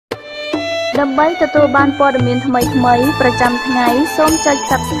ដើម្បីទទួលបានព័ត៌មានថ្មីៗប្រចាំថ្ងៃសូមចុច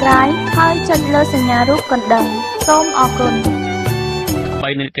Subscribe ហើយចុចលើសញ្ញារូបកណ្ដឹងសូមអរគុណ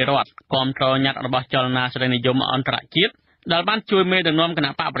3នីតិរដ្ឋគាំទ្រញត្តិរបស់ចលនាសេរីនិយមអន្តរជាតិដែលបានជួយមេដឹកនាំគ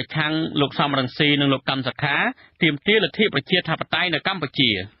ណៈបកប្រឆាំងលោកសំរងស៊ីនិងលោកកម្មសខាទាមទារលទ្ធិប្រជាធិបតេយ្យនៅកម្ពុជា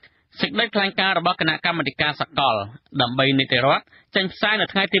សេចក្តីថ្លែងការណ៍របស់គណៈកម្មាធិការសកលដើម្បីនីតិរដ្ឋចេញផ្សាយនៅ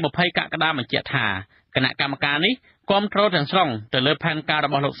ថ្ងៃទី20កក្កដាបញ្ជាក់ថាគណៈកម្មការនេះគាំទ្រទាំងស្រុងទៅលើផែនការរ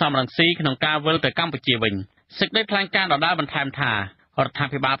បស់លោកសំរងស៊ីក្នុងការវិលទៅកម្ពុជាវិញសេចក្តីថ្លែងការណ៍ដដែលបន្ថែមថារដ្ឋា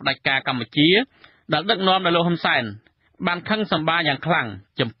ភិបាលផ្ដាច់ការកម្ពុជាដែលដឹកនាំដោយលោកហ៊ុនសែនបានខឹងសម្បាយ៉ាងខ្លាំង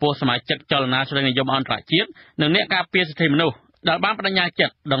ចំពោះសមាជិកចលនាសេរីនិយមអន្តរជាតិនិងអ្នកការពារសិទ្ធិមនុស្សដែលបានបដិញ្ញាចិ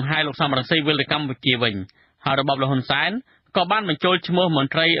ត្តដង្ហែលោកសំរងស៊ីវិលទៅកម្ពុជាវិញហើយរបបលោកហ៊ុនសែនក៏បានបញ្ចូលឈ្មោះម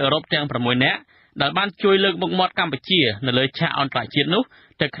ន្ត្រីអឺរ៉ុបទាំង6នាក់ដែលបានជួយលើកមុខមាត់កម្ពុជានៅលើឆាកអន្តរជាតិនោះ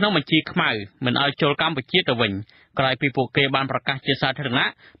ទៅក្នុងបញ្ជីខ្មៅមិនឲ្យចូលកម្ពុជាទៅវិញក្រោយពីពួកគេបានប្រកាសជាសាធារណៈ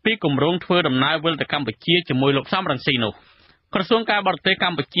ពីគម្រោងធ្វើដំណើរវិលទៅកម្ពុជាជាមួយលោកសំរងស៊ីនោះក្រសួងការបរទេសក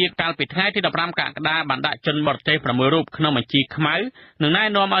ម្ពុជាកាលពីថ្ងៃទី15កក្កដាបានដាក់ជនបរទេស6រូបក្នុងបញ្ជីខ្មៅនិងណែ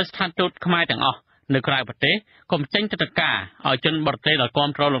នាំឲ្យស្ថានទូតខ្មែរទាំងអស់នៅក្រៅប្រទេសកុំចេញទិដ្ឋាការឲ្យជនបរទេសដែលគាំ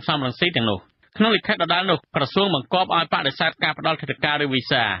ទ្រលោកសំរងស៊ីទាំងនោះក្នុងលិខិតដដែលនោះក្រសួងបង្គាប់ឲ្យបដិសេធការផ្ដល់ទិដ្ឋាការឬវី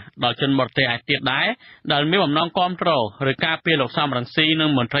សាដល់ជនបរទេសឯទៀតដែរដែលមានបំណងគាំទ្រឬការពារលោកសំរងស៊ីនិង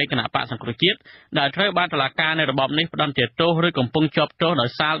មន្ត្រីគណៈបកសង្គ្រោះជាតិដែលត្រូវបានតុលាការនៃរបបនេះផ្តន្ទាទោសឬកំពុងជាប់ទោសដោយ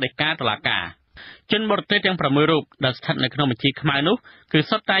សារដីកាតុលាការជនបរទេសទាំង6រូបដែលស្ថិតនៅក្នុងបញ្ជីខ្មៅនោះគឺ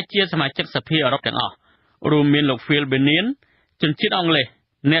សុទ្ធតែជាសមាជិកសភាអឺរ៉ុបទាំងអស់រួមមានលោក Phil Benin ជនជាតិអង់គ្លេស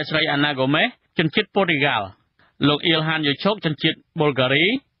អ្នកស្រី Anna Gomez ជនជាតិប៉ូទុយហ្គាល់លោក Ilhan Yuchok ជនជាតិប៊ុលហ្គារី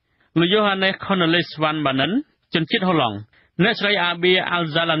លោក Johannes Cornelis van Banen ជនជាតិហូឡង់អ្នកស្រី Abia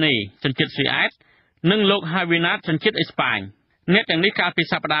Al-Zalani ជនជាតិស៊ុយអែតនិងលោក Havinat ជនជាតិអេស្ប៉ាញអ្នកទាំងនេះកាលពី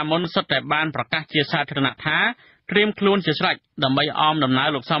សប្តាហ៍មុនសុទ្ធតែបានប្រកាសជាសាធារណៈថាត្រៀមខ្លួនជាស្រេចដើម្បីអមដំណើរ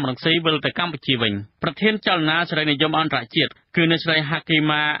លោកសំរងស៊ីវិលទៅកម្ពុជាវិញប្រធានចលនាសេរីនិយមអន្តរជាតិគឺអ្នកស្រី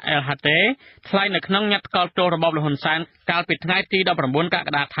Hakima El Hatte ថ្លែងនៅក្នុងញត្តិថ្កោលទោសរបស់លោកហ៊ុនសែនកាលពីថ្ងៃទី19កក្ក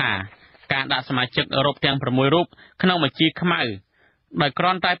ដាថាការដាក់សមាជិកអឺរ៉ុបទាំង6រូបក្នុងបញ្ជីខ្មៅដោយគ្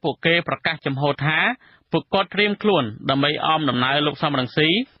រាន់តែពួកគេប្រកាសចំហថាពួកគាត់ត្រៀមខ្លួនដើម្បីអមដំណើរលោកសំរងស៊ី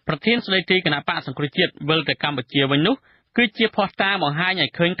ប្រធានស្ដីទីគណៈបកសង្គ្រោះជាតិវិលទៅកម្ពុជាវិញនោះគឺជាភស្តុតាងបង្ហាញឲ្យ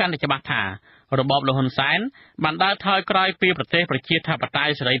ឃើញកាន់តែច្បាស់ថារបបលោកហ៊ុនសែនបានដើរថយក្រោយពីប្រទេសប្រជាធិបតេយ្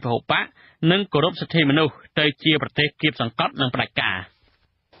យសេរីពហុបកនិងគោរពសិទ្ធិមនុស្សទៅជាប្រទេសគៀបសង្កត់និងផ្ដាច់ការ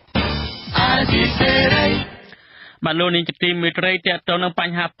បានលោកនាងជាទីមេត្រីទាក់ទងនឹងប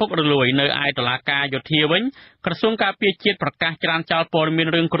ញ្ហាពុករលួយនៅឯតុលាការយោធាវិញក្រសួងការពារជាតិប្រកាសច្រានចោលព័ត៌មាន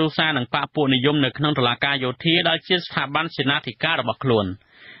រឿងគ្រួសារនិងបកពួកនិយមនៅក្នុងតុលាការយោធាដែលជាស្ថាប័នសេនាធិការរបស់ខ្លួន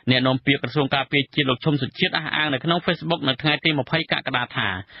អ្នកនាំពាក្យក្រសួងការពារជាតិលោកឈុំសុជាតិអះអាងនៅក្នុង Facebook នៅថ្ងៃទី20កក្កដាថា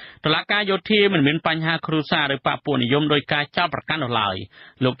តុលាការយោធាមិនមានបញ្ហាគ្រួសារឬបកពួកនិយមដោយការចោទប្រកាន់នោះឡើយ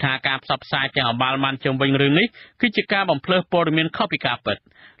លោកថាការផ្សព្វផ្សាយទាំងអបាលបានជុំវិញរឿងនេះគឺជាការបំភ្លើសព័ត៌មានខុសពីការពិត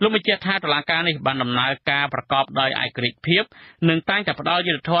លោកបញ្ជាក់ថាតុលាការនេះបានដំណើរការប្រកបដោយឯករាជ្យភាពនិងតែងតែផ្ដល់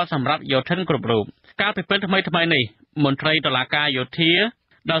យុត្តិធម៌សម្រាប់យោធិនគ្រប់រូបកាលពីពេលថ្មីៗនេះមន្ត្រីតុលាការយោធា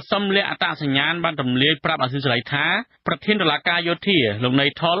ដែលសំលាក់អត្តសញ្ញាណបានទម្លាយប្រាប់អាស៊ីសេរីថាប្រធានតុលាការយោធាលោកណៃ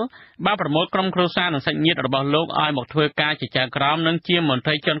ថុលបានប្រមូលក្រុមគ្រួសារនិងសាច់ញាតិរបស់លោកឲ្យមកធ្វើការជាចៅក្រមនិងជាមន្ត្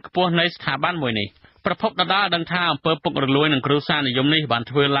រីជាន់ខ្ពស់នៃស្ថាប័នមួយនេះប្រភពដដែលដឹងថាអំពើពុករលួយនឹងគ្រួសារនិយមនេះបាន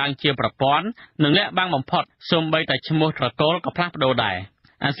ធ្វើឡើងជាប្រព័ន្ធនិងលាក់បាំងបំផុតសូម្បីតែឈ្មោះត្រកូលក៏ផ្លាស់ប្ដូរដែរ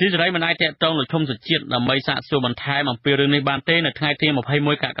អាស៊ីសេរីមិនអាចតាក់ទងលោកឈុំសុជាតិដើម្បីសាកសួរបន្ថែមអំពីរឿងនេះបានទេនៅថ្ងៃទី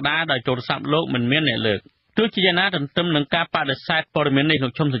21កក្កដាដោយទូរស័ព្ទលោកមិនមានអ្នកលើកទោះជាយ៉ាងណាទន្ទឹមនឹងការបដិសេធព័ត៌មាននេះលោ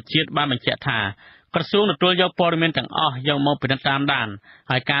កឈុំសុជាតិបានបញ្ជាក់ថាក្រសួងទទួលយកព័ត៌មានទាំងអស់យកមកពិនិត្យតាមដាន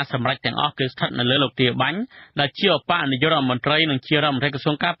ហើយការសម្រេចទាំងអស់គឺស្ថិតនៅលើលោកទាបាញ់ដែលជាឧបនាយករដ្ឋមន្ត្រីនិងជារដ្ឋមន្ត្រីក្រ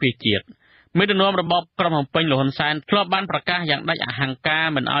សួងការពារជាតិមេដឹកនាំរបបក្រុងភ្នំពេញលោកហ៊ុនសែនធ្លាប់បានប្រកាសយ៉ាងដាច់អហង្ការ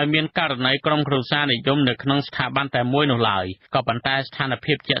មិនឲ្យមានករណីក្រុមគ្រួសារនិយមនៅក្នុងស្ថាប័នតែមួយនោះឡើយក៏ប៉ុន្តែស្ថាន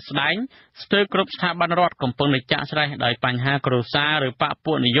ភាពជាក់ស្ដែងស្ទើរគ្រប់ស្ថាប័នរដ្ឋកំពុងតែចាក់ស្រេះដោយបញ្ហាគ្រួសារឬបក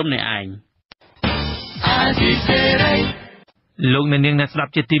ពួកនិយមនេះឯងលោកអ្នកនាងអ្នកស្ដា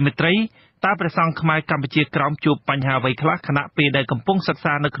ប់ជាទីមេត្រីតើព្រះសង្ឃខ្មែរកម្ពុជាក្រោមជួបបញ្ហាអ្វីខ្លះខណៈពេលដែលកំពុងសិក្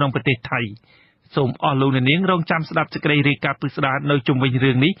សានៅក្នុងប្រទេសថៃសូមអស់លោកអ្នកនាងរងចាំស្ដាប់សេចក្តីរាយការណ៍ពិស្ដារនៅជុំវិញ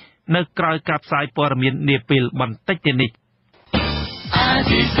រឿងនេះនៅក្រៅការផ្សាយព័ត៌មាននាពេលបន្តិចទៀតនេះ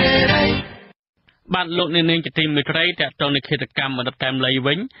បានលោកនាងជាទីមេត្រីតាក់ទងនឹងឃាតកម្មបណ្ឌិតកែមលី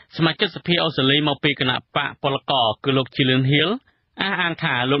វិញសមាជិកសភាអូស្ត្រាលីមកពីគណៈបកពលករគឺលោក Chilen Hill អាង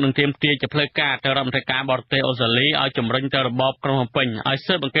ថាលោកនឹងទាមទារជាផ្លូវការទៅរដ្ឋមន្ត្រីការបរទេសអូស្ត្រាលីឲ្យជំរុញទៅរបបក្រុងភ្នំពេញឲ្យ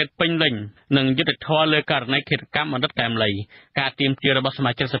ស៊ើបអង្កេតពេញលេញនិងយុត្តិធម៌លើករណីឃាតកម្មបណ្ឌិតកែមលីការទាមទាររបស់ស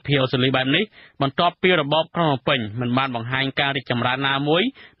មាជិកសភាអូស្ត្រាលីបែបនេះបន្ទាប់ពីរបបក្រុងភ្នំពេញមិនបានបង្ហាញការរីកចម្រើនណាមួយ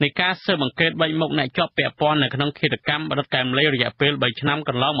នៃការស៊ើបអង្កេតបែកមុខអ្នកជាប់ពាក់ព័ន្ធនៅក្នុងឃាតកម្មបណ្ឌិតកែមលីរយៈពេល3ឆ្នាំក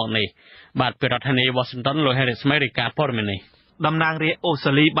ន្លងមកនេះបាទពីរដ្ឋធានី Washington លោក Harris ស្មីរាយការណ៍ព័ត៌មាននេះតំណាងរាស្ត្រអូស្ត្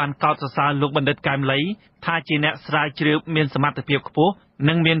រាលីបានកោតសរសើរលោកបណ្ឌិតកែមលីថាជាអ្នកស្រាវជ្រាវមានសមត្ថភាពខ្ពស់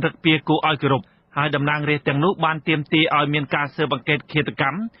និងមានឫកពាគួរឲ្យគោរពហើយតំណាងរាស្ត្រទាំងនោះបានទាមទារឲ្យមានការស៊ើបអង្កេតឃាតក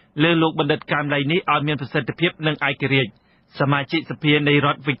ម្មលើលោកបណ្ឌិតកែមលីនេះឲ្យមានប្រសិទ្ធភាពនិងឯករាជ្យសមាជិកសភានៃរ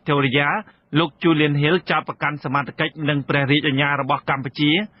ដ្ឋ Victoria លោក Julian Hill ចោទប្រកាន់សមត្ថកិច្ចនិងព្រះរាជអាជ្ញារបស់កម្ពុ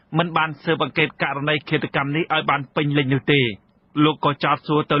ជាមិនបានស៊ើបអង្កេតករណីឃាតកម្មនេះឲ្យបានពេញលេញនោះទេលោកក៏ចោទ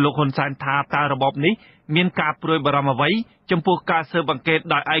សួរទៅលោកហ៊ុនសែនថាតើរបបនេះមានការព្រួយបារម្ភអ្វីចំពោះការស៊ើបអង្កេត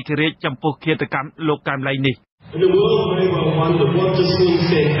ដោយឯករាជ្យចំពោះឃាតកម្មលោកកែមលីនេះ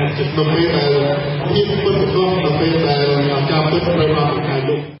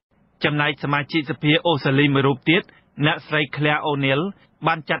ចំណែកសមាជិកសភាអូស្ត្រាលីមួយរូបទៀតអ្នកស្រី Claire O'Neil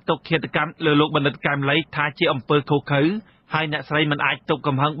បានចាត់ទុកឃាតកម្មលើលោកបណ្ឌិតកែមលីថាជាអំពើឃោរឃៅហើយអ្នកស្រីមិនអាចទប់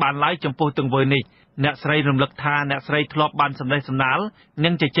កំហឹងបានឡើយចំពោះទង្វើនេះអ្នកស្រីរំលឹកថាអ្នកស្រីធ្លាប់បានសម្ដែងសម្ដាលនិ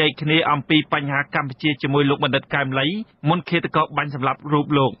ងជជែកគ្នាអំពីបញ្ហាកម្ពុជាជាមួយលោកបណ្ឌិតកែមលីមុនឃាតករបាញ់សម្លាប់រូប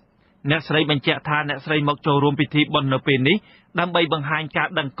លោកអ្នកស្រីបញ្ជាក់ថាអ្នកស្រីមកចូលរួមពិធីបុណ្យនៅពេលនេះដើម្បីបង្ហាញការ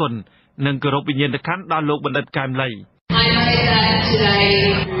ដឹងគុណនិងគោរពវិញ្ញាណក្ខន្ធដល់លោកបណ្ឌិតកែមលី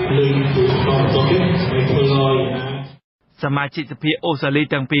សមាជិកសភាអូស្ត្រាលី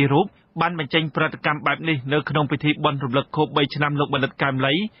ទាំងពីររូបបានបញ្ចេញប្រតិកម្មបែបនេះនៅក្នុងពិធីបុណ្យរំលឹកខួប3ឆ្នាំលោកបណ្ឌិតកែម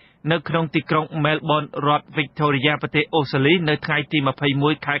លីនៅក្នុងទីក្រុង Melbourne រដ្ឋ Victoria ប្រទេសអូស្ត្រាលីនៅថ្ងៃទី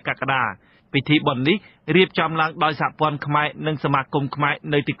21ខែកក្កដាពិធីបុណ្យនេះរៀបចំឡើងដោយសហព័ន្ធខ្មែរនិងសមាគមខ្មែរ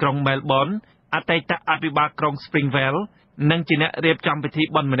នៅទីក្រុង Melbourne អតីតអភិបាលក្រុង Springvale និងជាអ្នករៀបចំពិធី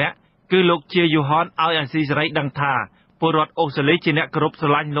បុណ្យម្នាក់គឺលោកជាយូហនឲ្យអាស៊ីសេរីដឹងថាពលរដ្ឋអូស្ត្រាលីជាអ្នកគោរពស្រ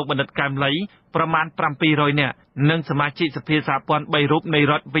ឡាញ់លោកបណ្ឌិតកែមលីប្រមាណ700នាក់និងសមាជិកសភាសហព័ន្ធ3រូបនៃ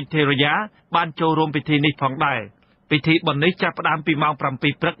រដ្ឋ Victoria បានចូលរួមពិធីនេះផងដែរពិធីបុណ្យនេះចាប់ផ្ដើមពីម៉ោង7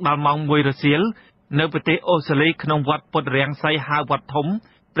ព្រឹកដល់ម៉ោង1រសៀលនៅប្រទេសអូស្ត្រាលីក្នុងវត្តពុទ្ធរាំងសីហៅវត្តធំ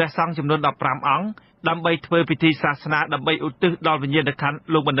ព្រះសង្ឃចំនួន15អង្គដើម្បីធ្វើពិធីសាសនាដើម្បីឧទ្ទិសដល់វិញ្ញាណក្ខន្ធ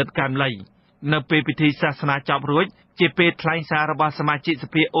លោកបណ្ឌិតកែមលីនៅពេលពិធីសាសនាចប់រួចជាពេលថ្លែងសាររបស់សមាជិកស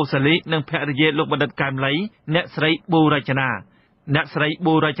ភាអូស្ត្រាលីនិងភរិយាលោកបណ្ឌិតកែមលីអ្នកស្រីប៊ូរចនាអ្នកស្រី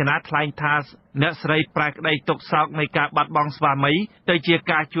ប៊ូរចនាថ្លែងថាអ្នកស្រីប្រែក្តីទុក្ខសោកនៃការបាត់បង់ស្វាមីទៅជា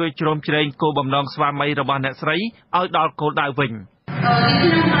ការជួយជ្រោមជ្រែងគោលបំណងស្វាមីរបស់អ្នកស្រីឲ្យដល់គោលដៅវិញ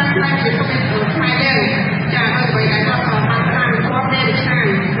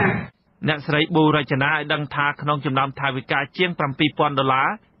អ្នកស្រីប៊ូរចនាឲ្យដឹងថាក្នុងចំណោមថវិកាជាង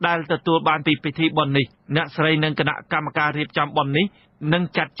$7,000ដែលទទួលបានពីពិធីបុណ្យនេះអ្នកស្រីនិងគណៈកម្មការរៀបចំបុណ្យនេះនឹង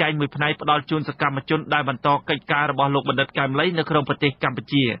ចាត់ចែងមួយផ្នែកផ្ដល់ជូនសកម្មជនដែលបន្តកិច្ចការរបស់លោកបណ្ឌិតកែមលីនៅក្នុងប្រទេសកម្ពុ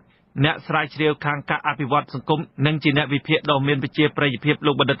ជាអ្នកស្រាវជ្រាវខាងការអភិវឌ្ឍសង្គមនិងជាអ្នកវិភាគដ៏មានវិជ្ជាប្រយោជន៍ភាព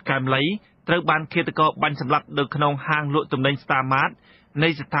លោកបណ្ឌិតកែមលីត្រូវបានឃាតករបាញ់សម្លាប់នៅក្នុងហាងលក់ទំនិញស្តាម៉ាតនៃ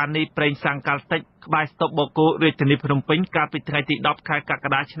ស្ថានីយ៍ប្រេងសាំងកាល់តិចក្បែរស្តុបបូកូរាជធានីភ្នំពេញកាលពីថ្ងៃទី10ខែកក្ក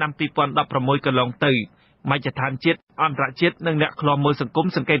ដាឆ្នាំ2016កន្លងទៅមជ្ឈដ្ឋានជាតិអន្តរជាតិនិងអ្នកឃ្លាំមើលសង្គម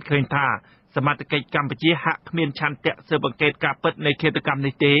សង្កេតឃើញថាសមត្ថកិច្ចកម្ពុជាហាក់គ្មានឆន្ទៈស៊ើបអង្កេតការពិតនៃឃាតកម្ម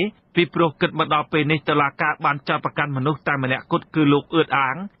នេះទេពីព្រោះគិតមកដល់ពេលនេះតុលាការបានចោទប្រកាន់មនុស្សតែម្នាក់គត់គឺលោកអឿតអា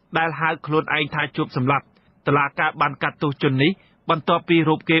ងដែលហៅខ្លួនឯងថាជួបសម្លាប់តុលាការបានកាត់ទោសជននេះបន្ទាប់ពី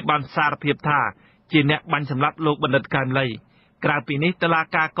រូបគេបានសារភាពថាជាអ្នកបាញ់សម្លាប់លោកបណ្ឌិតកែមលីក្រៅពីនេះតុលា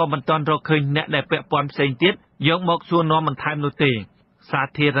ការក៏មិនទាន់រកឃើញអ្នកដែលពាក់ព័ន្ធផ្សេងទៀតយកមកសួរនាំបន្ថែមនោះទេសា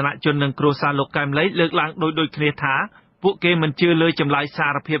ធារណជននិងគ្រួសារលោកកែមលីលើកឡើងដូចគ្នាថាពួកគេមិនជឿលើចម្លើយសា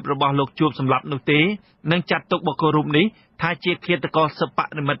រភាពរបស់លោកជួបសម្លាប់នោះទេនិងចាត់ទុកបុគ្គលរូបនេះថាជាឃាតករសិប្ប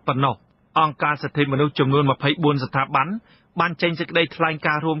និមិត្តប៉ុណ្ណោះអង្គការសិទ្ធិមនុស្សចំនួន24ស្ថាប័នបានចេញសេចក្តីថ្លែង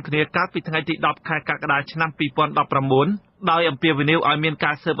ការណ៍រួមគ្នាកាលពីថ្ងៃទី10ខែកក្កដាឆ្នាំ2019ដោយអំពាវនាវឲ្យមាន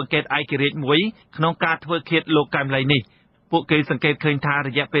ការស៊ើបអង្កេតឯករាជ្យមួយក្នុងការធ្វើឃាតលោកកែមលីនេះពួកគេសង្កេតឃើញថារ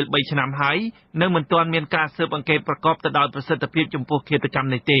យៈពេល3ឆ្នាំហើយនៅមិនទាន់មានការស៊ើបអង្កេតប្រកបទៅដោយប្រសិទ្ធភាពចំពោះឃាតកម្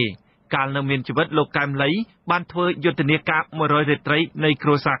មនេះទេកាលនៅមានជីវិតលោកកែមលីបានធ្វើយុទ្ធនាការ100រាត្រីនៃគ្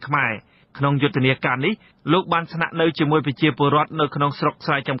រួសារខ្មែរក្នុងយុទ្ធនាការនេះលោកបានស្នាក់នៅជាមួយប្រជាពលរដ្ឋនៅក្នុងស្រុក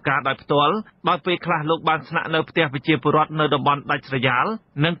ស្រែចម្ការដោយផ្ទាល់ដោយពេលខ្លះលោកបានស្នាក់នៅផ្ទះប្រជាពលរដ្ឋនៅតំបន់ដាច់ស្រយាល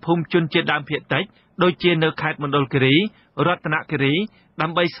និងភូមិជនជាតិដើមភាគតិចដូចជានៅខេត្តមណ្ឌលគិរីរតនគិរីដើ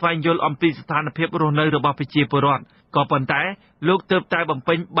ម្បីស្វែងយល់អំពីស្ថានភាពរស់នៅរបស់ប្រជាពលរដ្ឋក៏ប៉ុន្តែលោកទើបតែបំ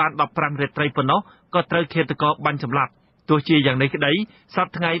ពេញបាន15រាត្រីប៉ុណ្ណោះក៏ត្រូវឃាតករបាញ់សម្លាប់ទ ទោះជាយ៉ាងនេះក្តីស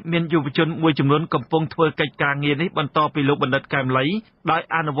ប្តាហ៍ថ្ងៃមានយុវជនមួយចំនួនកំពុងធ្វើកិច្ចការងារនេះបន្តពីលោកបណ្ឌិតកែមលីដោយ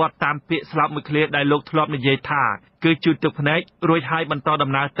អនុវត្តតាមពាក្យស្លោកមួយឃ្លាដែលលោកធ្លាប់និយាយថាគឺជូតទឹកភ្នែករួចហើយបន្ត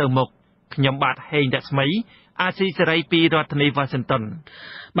ដំណើរទៅមុខខ្ញុំបាទហេងរស្មីអាស៊ីសេរីពីរដ្ឋធានី Washington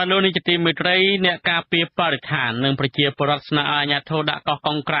បាទលោកនាយកទីមេត្រីអ្នកការពារបរិស្ថាននិងប្រជាពលរដ្ឋស្នើឲ្យអាជ្ញាធរដាក់កោះ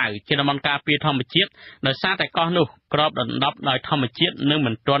កុងក្រៅជាតំបន់ការពារធម្មជាតិដោយសារតែកោះនោះក្របដណ្ដប់ដោយធម្មជាតិនិង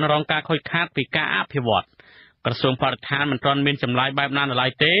មិនទាន់រងការខូចខាតពីការអភិវឌ្ឍក្រសួងបរិស្ថានមិនទាន់មានចម្លើយបែបណានៅឡើ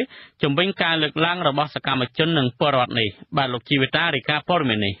យទេជំវិញការលើកឡើងរបស់សកម្មជននិងពលរដ្ឋនេះបាទលោកជីវិតារាយការណ៍ព័ត៌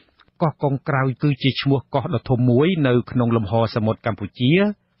មាននេះកោះកុងក្រៅគឺជាឈ្មោះកោះដ៏ធំមួយនៅក្នុងលំហសមុទ្រកម្ពុជា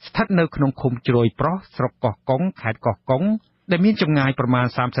ស្ថិតនៅក្នុងឃុំជ្រោយប្រោះស្រុកកោះកុងខេត្តកោះកុងដែលមានចម្ងាយប្រមាណ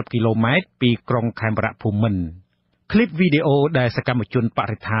30គីឡូម៉ែត្រពីក្រុងខេមរភូមិន្ទคลิปវីដេអូដែលសកម្មជនប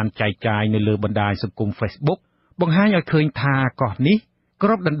រិស្ថានចែកចាយនៅលើបណ្ដាញសង្គម Facebook បង្ហាញឲ្យឃើញថាកោះនេះគ្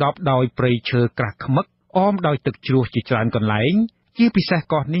របដណ្ដប់ដោយព្រៃឈើក្រាស់ឃ្មឹកអមដោយទឹកជ្រោះជាច្រើនកន្លែងជាពិសេស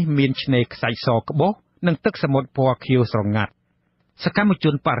កោះនេះមានឆ្នេរខ្សាច់សក្បុសនិងទឹកសមុទ្រពណ៌ខៀវស្រងាត់សកម្មជ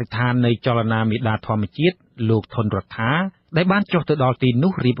នបរិស្ថាននៃចលនាមេដាធម្មជាតិលោកថនរដ្ឋាដែលបានចុះទៅដល់ទី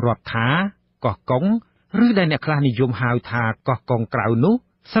នោះរៀបរាប់ថាកោះកុងឬដែលអ្នកខ្លះនិយមហៅថាកោះកុងក្រៅនោះ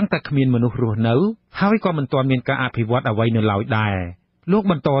សឹងតែគ្មានមនុស្សរស់នៅហើយក៏មិនទាន់មានការអភិវឌ្ឍអ្វីនៅឡើយដែរលោក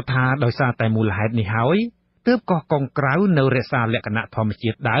បន្តថាដោយសារតែមូលហេតុនេះហើយទើបកោះកុងក្រៅនៅរក្សាលក្ខណៈធម្មជា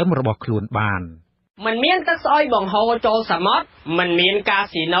តិដើមរបស់ខ្លួនបានมันមានទឹកស្អុយបង្ហូរចូលសមុទ្រมันមានកា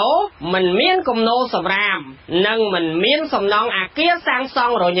ស៊ីណូมันមានគំនរសម្រាមនិងมันមានសំណង់អាគារសាងស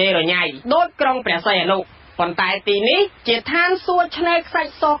ង់រញ៉េរញ៉ៃដូចក្រុងព្រះសីហនុប៉ុន្តែទីនេះជាឋានសួគ៌ឆ្នេរខ្សា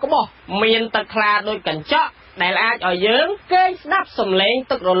ច់សក្បុសមានទឹកថ្លាដូចកញ្ចក់ដែលអាចឲ្យយើងគេងស្ដាប់សំឡេង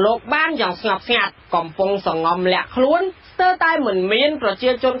ទឹករលកបានយ៉ាងស្ងប់ស្ងាត់កំពុងសង្ងំលាក់ខ្លួនស្ទើរតែមិនមានប្រជា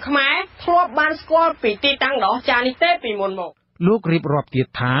ជនខ្មែរធ្លាប់បានស្គាល់ពីទីតាំងដ៏អស្ចារ្យនេះទេពីមុនមកលោករៀបរាប់ទៀត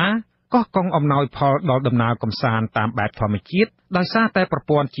ថាកោះកុងអំណោយផលដល់ដំណើរកម្សាន្តតាមបែបធម្មជាតិដោយសារតែប្រ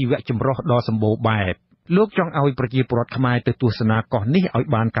ព័ន្ធជីវៈចម្រុះដ៏សម្បូរបែបលោកចង់ឲ្យប្រជាពលរដ្ឋខ្មែរទៅទស្សនាកោះនេះឲ្យ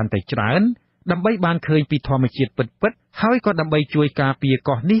បានកាន់តែច្រើនដើម្បីបានឃើញពីធម្មជាតិពិតៗហើយក៏ដើម្បីជួយការពារ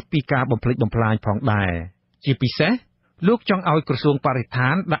កោះនេះពីការបំផ្លិចបំផ្លាញផងដែរជាពិសេសលោកចង់ឲ្យក្រសួងបរិស្ថា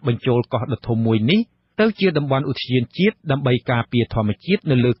នដាក់បញ្ចូលកោះដ៏ធំមួយនេះទៅជាតំបន់ឧទ្យានជាតិដើម្បីការពារធម្មជាតិ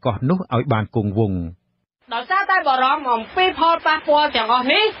នៅលើកោះនោះឲ្យបានគង់វង្សដោយសារតែបារម្ភអំពីផលប៉ះពាល់ទាំងអស់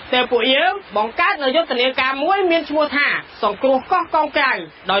នេះតែពួកយើងបង្កើតនូវយុទ្ធនាការមួយមានឈ្មោះថាសង្គ្រោះកោះកុងក្រៅ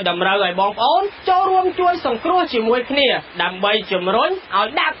ដោយតម្រូវឲ្យបងប្អូនចូលរួមជួយសង្គ្រោះជាមួយគ្នាដើម្បីជំរុញឲ្យ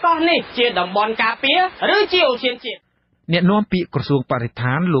ដាក់កោះនេះជាតំបន់ការពារឬជាឧទ្យានជាតិអ្នកនាំពាក្យក្រសួងបរិស្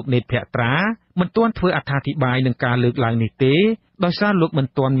ថានលោកនេតភក្ត្រាមិនទាន់ធ្វើអត្ថាធិប្បាយនឹងការលើកឡើងនេះទេដោយសារលោកមិន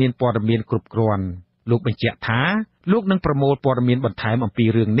ទាន់មានព័ត៌មានគ្រប់គ្រាន់លោកបញ្ជាក់ថាលោកនឹងប្រមូលព័ត៌មានបន្ថែមអំពី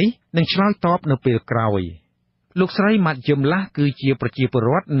រឿងនេះនិងឆ្លើយតបនៅពេលក្រោយលោកស្រីម៉ាត់យឹមឡាស់គឺជាប្រជាពលរ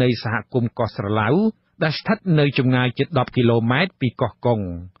ដ្ឋនៃសហគមន៍កោះស្រឡៅដែលស្ថិតនៅចម្ងាយជិត10គីឡូម៉ែត្រពីកោះកុង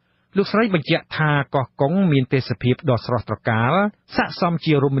លោកស្រីបញ្ជាក់ថាកោះកុងមានទេសភាពដ៏ស្រស់ត្រកាលស័ក្តិសម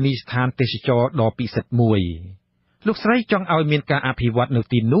ជារមណីយដ្ឋានទេសចរណ៍ដ៏ពិសិដ្ឋមួយលោកស្រីចង់ឲ្យមានការអភិវឌ្ឍនៅ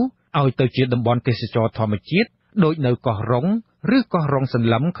ទីនោះឲ្យទៅជាតំបន់ទេសចរណ៍ធម្មជាតិដូចនៅកោះរុងឬកោះរុងសន្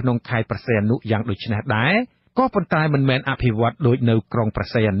លឹមក្នុងខេត្តព្រះសីហនុយ៉ាងដូចនេះដែរក៏ប៉ុន្តែមិនមែនអភិវឌ្ឍដូចនៅក្រុងព្រះ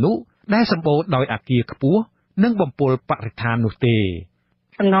សីហនុដែលសម្បូរដោយអគារខ្ពស់និងបំពុលបរិស្ថាននោះទេ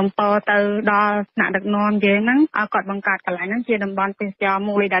សំណូមពរទៅដល់ថ្នាក់ដឹកនាំយើងហ្នឹងឲ្យគាត់បង្កើតកន្លែងហ្នឹងជាតំបន់ទេសចរណ៍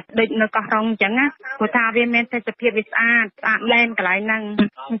មួយដែលដូចនៅកោះរុងអញ្ចឹងណាព្រោះថាវាមានទេសភាពវាស្អាតលែនកន្លែងហ្នឹង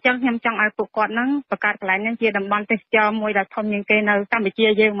អញ្ចឹងខ្ញុំចង់ឲ្យពួកគាត់ហ្នឹងបង្កើតកន្លែងហ្នឹងជាតំបន់ទេសចរណ៍មួយដែលធំជាងគេនៅកម្ពុជា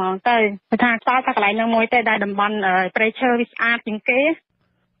យើងហ្មងទៅព្រោះថាតើកន្លែងហ្នឹងមួយទេដែលតំបន់ព្រៃឈើវាស្អាតជាងគេ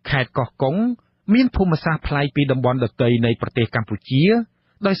ខេត្តកោះកុងមានភូមិសាស្ត្រប្លែកពីតំបន់ដទៃនៃប្រទេសកម្ពុជា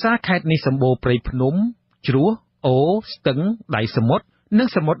ដោយសារខេត្តនេះសម្បូរព្រៃភ្នំជ្រោះអូរស្ទឹងដៃសមុទ្រនិង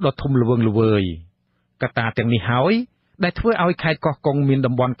សមុទ្រដ៏ធំល្វឹងល្វើយកត្តាទាំងនេះហើយដែលធ្វើឲ្យខេត្តកោះកុងមាន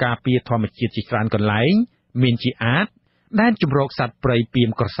តំបន់ការពារធម្មជាតិជាច្រើនកន្លែងមានជាអាចដែនជម្រកសត្វព្រៃពីម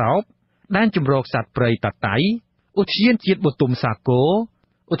ក្រសោបដែនជម្រកសត្វព្រៃតាតៃឧទ្យានជាតិបូទុមសាគរ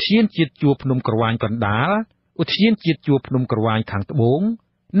ឧទ្យានជាតិជួរភ្នំក្រវាញកណ្ដាលឧទ្យានជាតិជួរភ្នំក្រវាញខាងត្បូង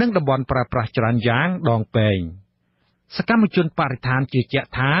និងតំបន់ប្រើប្រាស់ច្រើនយ៉ាងដងពេងសកម្មជនបរិស្ថានជឿជាក់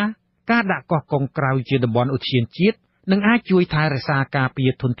ថាការដាក់កោះកុងក្រៅជាតំបន់ឧទ្យានជាតិនឹងអាចជួយថែរក្សាការពា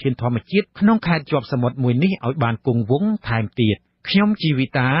រធនធានធម្មជាតិក្នុងខេត្តជាប់សមុទ្រមួយនេះឲ្យបានគង់វង្សថែមទៀតខ្ញុំជីវិ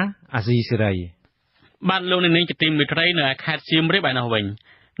តាអាស៊ីសេរីបាទលោកនាងជាទីមេត្រីនៅខេត្តសៀមរាបឯណោះវិញ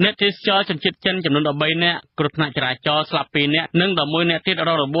អ្នកទេសចរជនជាតិចិនចំនួន13នាក់គ្រោះថ្នាក់ចរាចរណ៍ស្លាប់2នាក់និង11នាក់ទៀតរ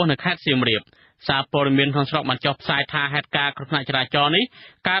ងរបួសនៅខេត្តសៀមរាបសារព័ត៌មានក្នុងស្រុកបានចុះផ្សាយថាហេតុការណ៍គ្រោះថ្នាក់ចរាចរណ៍នេះ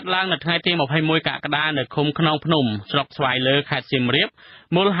កើតឡើងនៅថ្ងៃទី21កក្កដានៅឃុំខ្នងភ្នំស្រុកស្វាយលើខេត្តសៀមរាប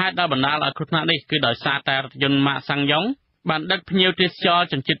មូលហេតុដែលបណ្ដាលឲ្យគ្រោះថ្នាក់នេះគឺដោយសារតែរថយន្តម៉ាកសាំងយ៉ុង បានដឹកភ្ញៀវទេសចរ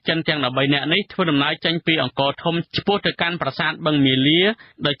ជនជាតិចិនទាំង13នាក់នេះធ្វើដំណើរចេញពីអង្គរធំឆ្ពោះទៅកាន់ប្រាសាទបឹងមាលា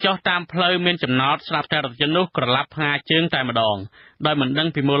ដោយចុះតាមផ្លូវមានចំណោទស្រាប់តែរថយន្តនោះក្រឡាប់ផ្ងាជើងតែម្ដងដោយមិនដឹង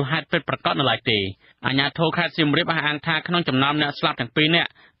ពីមូលហេតុពិតប្រាកដនៅឡើយទេអាជ្ញាធរខេត្តសៀមរាបអះអាងថាក្នុងចំណោមអ្នកស្លាប់ទាំងពីរនាក់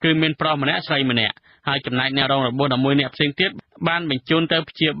គឺមានប្រុសម្នាក់ស្រីម្នាក់ហើយចំណែកអ្នករងរបួស11នាក់ផ្សេងទៀតបានបញ្ជូនទៅ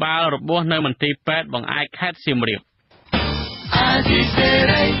ព្យាបាលរបួសនៅមន្ទីរពេទ្យបង្អែកខេត្តសៀមរាប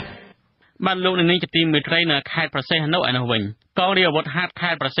បានលោកនាងជាទីមេត្រីនៅខេត្តប្រសេះអនុឯនោះវិញកងរាជអាវុធហត្ថខេ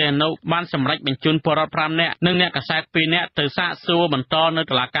ត្តប្រសេះអនុបានសម្រេចបញ្ជូនពលរដ្ឋ5នាក់និងអ្នកកាសែត2នាក់ទៅសាកសួរបន្តនៅ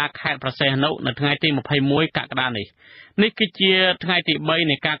តុលាការខេត្តប្រសេះអនុនៅថ្ងៃទី21កក្កដានេះគឺជាថ្ងៃទី3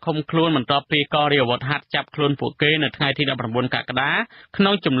នៃការឃុំខ្លួនបន្ទាប់ពីកងរាជអាវុធហត្ថចាប់ខ្លួនពួកគេនៅថ្ងៃទី19កក្កដាក្នុ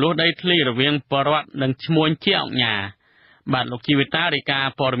ងចំនួនដីធ្លីរវាងពលរដ្ឋនិងឈ្មួញជាអង្គញាបាទលោកជីវិតារាយការ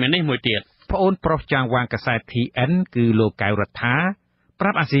ណ៍ព័ត៌មាននេះមួយទៀតប្អូនប្រុសចាងវាងកាសែត TN គឺលោកកៅរដ្ឋាប្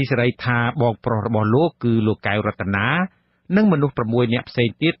រាប់អាស៊ីសេរីថាបងប្រុសរបស់លោកគឺលោកកៅរតនានិងមនុស្ស6នាក់ផ្សេង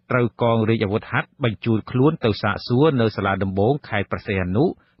ទៀតត្រូវកងរាជអាវុធហត្ថបញ្ជូនខ្លួនទៅសាកសួរនៅសាលាដំបងខេត្តប្រសេះអនុ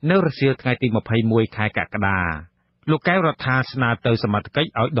នៅរសៀលថ្ងៃទី21ខែកក្កដាលោកកៅរដ្ឋាស្នើទៅសមត្ថកិច្ច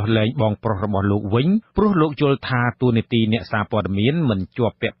ឲ្យដោះលែងបងប្រុសរបស់លោកវិញព្រោះលោកយល់ថាតួនាទីអ្នកសារព័ត៌មានមិនជា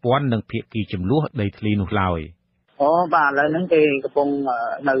ប់ពាក់ព័ន្ធនឹងភាគីចំនួនដីធ្លីនោះឡើយបាទឥឡូវហ្នឹងគេកំពុង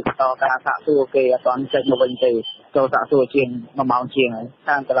នៅបន្តការសាកសួរគេអត់ទាន់ចេញមកវិញទេចូលសាកសួរជាង1ម៉ោងជាងហើយ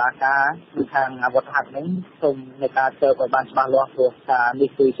ខាងតុលាការនិងខាងអាវុធហត្ថហ្នឹងសូមในការទៅឲ្យបានច្បាស់លាស់ព្រោះថានេះ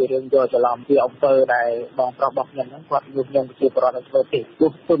គឺជារឿងយកច្រឡំពីអំពើដែលបងប្រុសរបស់ខ្ញុំហ្នឹងគាត់ញុះញង់ប្រជាពលរដ្ឋឲ្យធ្វើទេព្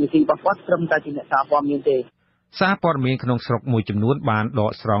រោះទូនីតិរបស់គាត់ត្រឹមតែជាអ្នកសារព័ត៌មានទេសារព័ត៌មានក្នុងស្រុកមួយចំនួនបានដ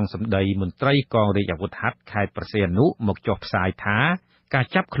កស្រង់សម្ដីមន្ត្រីកងរាជអាវុធហត្ថខេត្តប្រសេះអនុមកចុះផ្សាយថាការ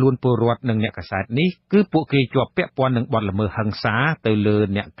ចាប់ខ្លួនពលរដ្ឋនិងអ្នកកាសែតនេះគឺពួកគេជាប់ពាក់ព័ន្ធនឹងបទល្មើសហិង្សាទៅលើ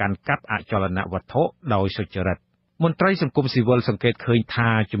អ្នកកាន់កាប់អចលនវត្ថុដោយសុចរិតមន្ត្រីសង្គមស៊ីវិលសង្កេតឃើញថា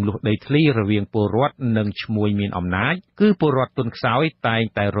ចំនួនដីធ្លីរវាងពលរដ្ឋនិងឈ្មួញមានអំណាចគឺពលរដ្ឋទុនខ្សោយតែង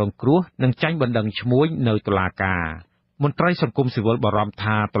តែរងគ្រោះនិងចាញ់បណ្ដឹងឈ្មួញនៅតុលាការមន្ត្រីសង្គមស៊ីវិលបារម្ភ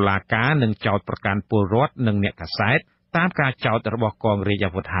ថាតុលាការនឹងចោទប្រកាន់ពលរដ្ឋនិងអ្នកកាសែតតាមការចោទរបស់កងរាជ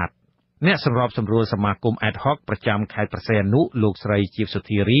អាវុធហត្ថអ្នកសម្របសម្រួលសមាគម Ad Hoc ប្រចាំខេត្តប្រសេះអនុលោកស្រីជីវសុ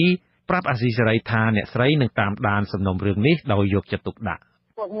ធារីប្រាប់អាស៊ីសេរីថាអ្នកស្រីនឹងតាមដានសំណុំរឿងនេះដោយយកចិត្តទុកដាក់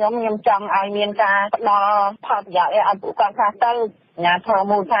ពួកខ្ញុំចង់ឲ្យមានការផ្ដល់ផលប្រយោជន៍ឲ្យពួកគាត់ខ្លះទៅnhà thờ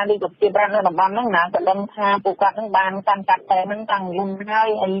mù sa đi cục chia ban ở đồng bằng nó nè cái đông tha phụ cận nó ban căn cắt tè nó tăng dùng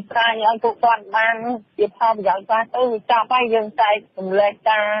hơi ấy sai ở phụ cận ban chia thao bây giờ qua tới cho vay dân sai cùng lệ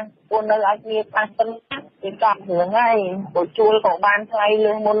ta buôn nơi ở kia ta phân thì chọn hướng ngay của chùa của ban thay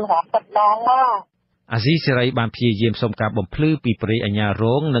lương môn hoặc Phật đón đó អាស៊ីសេរីបានព្យាយាមសុំការបំភ្លឺពីព្រះអាជ្ញារ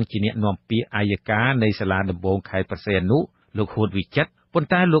ងនិងជាអ្នកនាំពាក្យអាយកានៃសាលាដំបងខេត្តប្រសេះអនុលោកហួតវិចិត្រប៉ុន្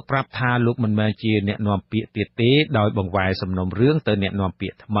តែលោកប្រាប់ថាលោកមិនមែនជាអ្នកនាំពាក្យទៀតទេដោយបង្វែរសំណុំរឿងទៅអ្នកនាំពា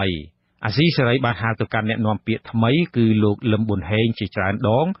ក្យថ្មីអាស៊ីសេរីបានហៅទៅកាន់អ្នកនាំពាក្យថ្មីគឺលោកលឹមប៊ុនហេងជាច្រើន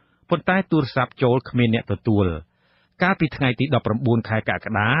ដងប៉ុន្តែទូរស័ព្ទចូលគ្មានអ្នកទទួលកាលពីថ្ងៃទី19ខែកក្ក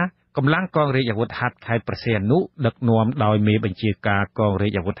ដាកម្លាំងកងរាជអាវុធហត្ថខេត្តប្រសេះអនុដឹកនាំដោយមេបញ្ជាការកងរា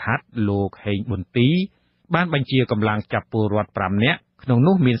ជអាវុធហត្ថលោកហេងប៊ុនទីបានបញ្ជាកម្លាំងចាប់ពលរដ្ឋ5នាក់ក្នុង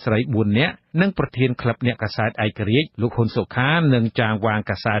នោះមានស្រី4នាក់និងប្រធានក្លឹបអ្នកកាសែតឯករាជ្យលោកហ៊ុនសុខានិងចាងវាង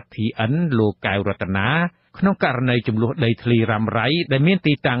កាសែត TN លោកកៅរតនាក្នុងករណីចំនួនដីធ្លីរ៉ាំរ៉ៃដែលមាន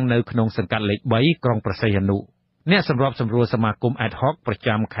ទីតាំងនៅក្នុងសង្កាត់លេខ3ក្រុងប្រសេះអនុអ្នកសម្របសម្រួលសមាគម Ad Hoc ប្រ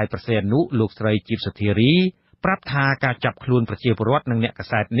ចាំខេត្តប្រសេះអនុលោកស្រីជីវសុធារីប្រាប់ថាការចាប់ខ្លួនប្រជាពលរដ្ឋនិងអ្នកកា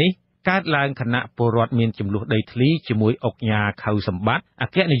សែតនេះកើតឡើងខណៈពលរដ្ឋមានចំនួនដីធ្លីជាមួយអុកញ៉ាខៅសម្បត្តិអ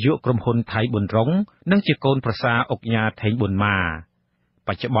គ្គនាយកក្រុមហ៊ុនថៃប៊ុនរុងនិងជាកូនប្រសារអុកញ៉ាថេងប៊ុនម៉ាប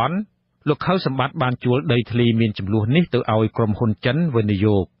ច្ចុប្បន្នលោកខៅសម្បត្តិបានជួលដីធ្លីមានចំនួននេះទៅឲ្យក្រុមហ៊ុនចិនវិនិ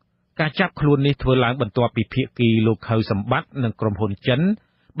យោគការចាប់ខ្លួននេះធ្វើឡើងបន្ទាប់ពីភាគីលោកខៅសម្បត្តិនិងក្រុមហ៊ុនចិន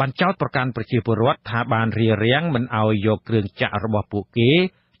បានចោទប្រកាន់ប្រជាពលរដ្ឋថាបានរារាំងមិនឲ្យយកគ្រឿងចាក់របស់ពួកគេ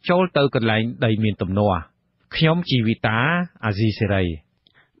ចូលទៅកន្លែងដីមានទំនាស់ខ្ញុំជីវិតាអាស៊ីសេរី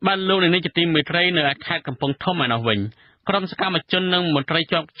បានលោកនាយកទីមេត្រីនៅខេត្តកំពង់ធំឯនោះវិញក្រុមសកម្មជននិងមន្ត្រី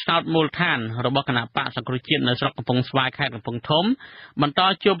ជាប់ឆ្នោតមូលដ្ឋានរបស់គណៈបកសង្គ្រោះជាតិនៅស្រុកកំពង់ស្វាយខេត្តកំពង់ធំបន្ត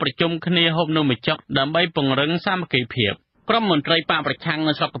ជួបប្រជុំគ្នាហូបនំបញ្ចុកដើម្បីពង្រឹងសាមគ្គីភាពក្រុមមន្ត្រីបកប្រឆាំង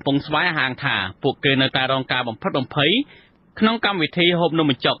នៅស្រុកកំពង់ស្វាយហាងថាពួកគេនៅតែរងការបំផិតបំភ័យក្នុងកម្មវិធីហូបនំ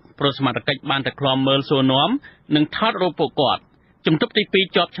បញ្ចុកព្រោះសមាជិកបានតែឃ្លាំមើលសួរនាំនិងថតរូបពួកគាត់ជំទប់ទី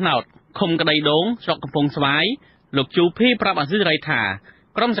2ជាប់ឆ្នោតឃុំក្តីដូងស្រុកកំពង់ស្វាយលោកជូភីប្រាប់អាស៊ីសេរីថា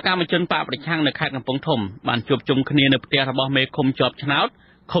ក្រុមសកម្មជនបកប្រឆាំងនៅខេត្តកំពង់ធំបានជួបជុំគ្នានៅផ្ទះរបស់មេឃុំជាប់ឆ្នោត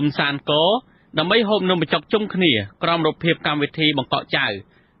ឃុំសានកោដើម្បីហូបនំបញ្ចុកជុំគ្នាក្រោមរូបភាពកម្មវិធីបង្កក់ចៅ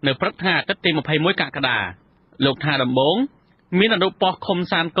នៅព្រឹកថ្ងៃអាទិត្យទី21កក្កដាលោកថាដំបូងមានអនុប៉ុស្តិ៍ឃុំ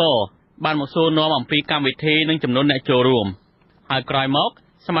សានកោបានមកសួរនាំអំពីកម្មវិធីនិងចំនួនអ្នកចូលរួមហើយក្រោយមក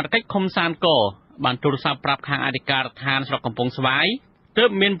សមាជិកឃុំសានកោ បានទូរស័ព្ទប្រាប់ខាងអធិការដ្ឋានស្រុកកំពង់ស្វាយទើប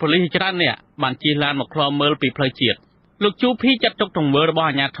មានប៉ូលីសច្រើនអ្នកបានជិះឡានមកឃ្លាំមើលពីផ្លូវជាតិលោកជូភីចាត់ទុកទង្វើរបស់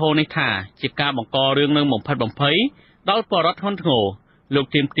អាជ្ញាធរនេះថាជាការបង្ករឿងនឹងបំផិតបំភ័យដល់ប្រជាពលរដ្ឋធ្ងន់ធ្ងរលោក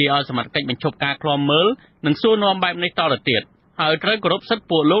ទាមទារឲ្យសមត្ថកិច្ចបញ្ឈប់ការឃ្លាំមើលនិងសួរនាំបែបនេះតទៅទៀតហើយត្រូវគោរពសិទ្ធិ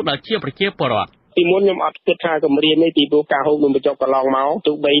ពួកលោកដែលជាប្រជាពលរដ្ឋ ពីមុនខ្ញុំអត់គិតថាគម្រាមនេះពីព្រោះការហូបនំបញ្ចុកកន្លងមក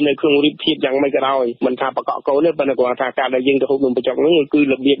ទោះបីនៅក្នុងរូបភាពយ៉ាងម៉េចក៏ដោយមិនថាបកកកូនទេប៉ុន្តែគាត់ថាការដែលយើងទៅហូបនំបញ្ចុកនេះគឺ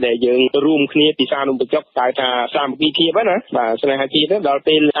របៀបដែលយើងរួមគ្នាពិសានំបញ្ចុកតែថាសាមគ្គីភាពណាបាទស្នេហាជាតិដល់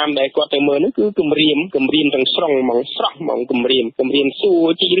ពេលតាមដែលគាត់ទៅមើលនេះគឺគម្រាមទាំងស្រុងហ្មងស្រស់ហ្មងគម្រាមសួរ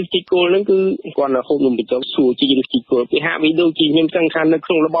ជីរឹសជីគោលហ្នឹងគឺគាត់នៅហូបនំបញ្ចុកសួរជីរឹសជីគោលគេហាក់វីដូចជាខ្ញុំសង្ឃាននៅក្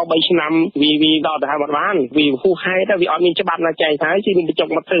នុងរបប3ឆ្នាំវាដល់ទៅហើយបាត់បានវាហួសហេតុវាអត់មានច្បាប់ណាចែងថាជីនំបញ្ចុក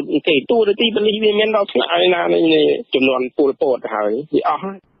មកធ្វើគេទូរទីប៉ូលីសវាមានដល់ថ្នាក់ណានេះចំនួនពលពតហើយវាអស់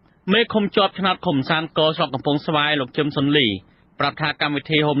ហើយមេឃុំជាប់ឆ្នោតឃុំសានកស្រុកកំពង់ស្វាយលោកជឹមសុនលីប្រាប់ថាកម្មវិ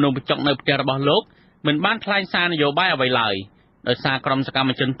ធីហូបនំបញ្ចុកនៅផ្ទះរបស់លោកមិនបានថ្លែងសារនយោបាយអ្វីឡើយដោយសារក្រុមសកម្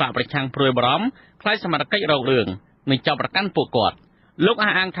មជនបកប្រឆាំងព្រួយបារម្ភខ្លាចសមត្ថកិច្ចរករឿងនិងចាប់ប្រកាន់ពួកគាត់លោក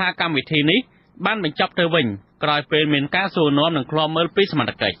អះអាងថាកម្មវិធីនេះបានបញ្ចប់ទៅវិញក្រោយពេលមានការសួរនាំនិងឃ្លាំមើលពីសមត្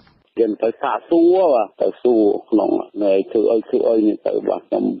ថកិច្ច គេទៅសាកសួរទៅសួរក្នុងនៃធ្វើអីនេះទៅបាទ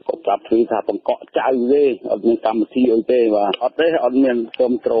ខ្ញុំក៏ប្រាប់ថាបង្កក់ចៅទេអត់មានកម្មវិធីអីទេបាទអត់ទេអត់មានគ្រ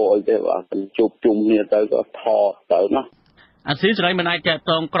ប់ត្រូលអីទេបាទជួបជុំគ្នាទៅក៏ថតទៅណាអាស៊ីសេរីមិនអាចតាក់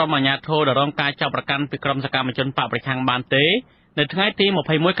ទងក្រុមអាជ្ញាធរដែលរងការចាប់ប្រកាន់ពីក្រុមសកម្មជនបកប្រឆាំងបានទេនៅថ្ងៃទី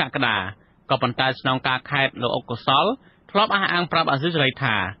21កក្កដាក៏ប៉ុន្តែស្នងការខេត្តលោកអុកកុសលធ្លាប់អះអាងប្រាប់អាស៊ីសេរី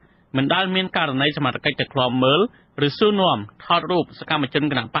ថាមិនដែលមានករណីសមត្ថកិច្ចទៅឃ្លាំមើលឬសួរនាំថតរូបសកម្មជន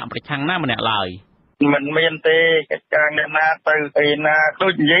គណបកប្រឆាំងណាម្នាក់ឡើយ មិនមានទេកិច្ចការអ្នកណាទៅឯណាដូ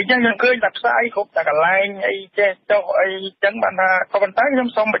ចនិយាយចឹងខ្ញុំឃើញតែផ្សាយគ្រប់តែកន្លែងអីចេះចុះអីចឹងបានថាក៏ប៉ុន្តែខ្ញុំ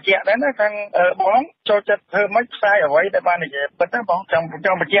សូមបញ្ជាក់ដែរណាខាងបងចូលចិត្តធ្វើមិនផ្សាយអ្វីដែលបាននិយាយប៉ុន្តែបងចង់ប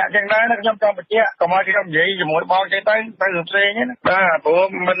ញ្ជាក់ចឹងដែរណាខ្ញុំចង់បញ្ជាក់កុំឲ្យខ្ញុំនិយាយជាមួយបងចឹងទៅរឿងផ្សេងណាបាទព្រោះ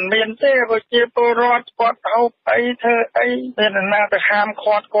មិនមានទេប្រជាពលរដ្ឋគាត់ទៅអីធ្វើអីមានណាទៅហាម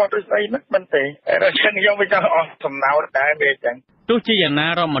គាត់ឬស្អីហ្នឹងមិនទេតែចឹងខ្ញុំវាចង់អស់សំណោដែរវាចឹង ទោះជាយ៉ាងណា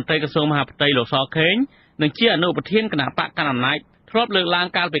រដ្ឋមន្ត្រីក្រសួងមហាផ្ទៃលោកសខេងនិងជាអនុប្រធានគណៈបកកណ្ដាលអំណាចធ្លាប់លើកឡើង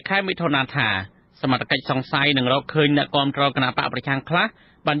កាលពីខែមិថុនាថាសមត្ថកិច្ចសង្ស័យនឹងរកឃើញអ្នកគាំទ្រគណៈបកប្រឆាំងខ្លះ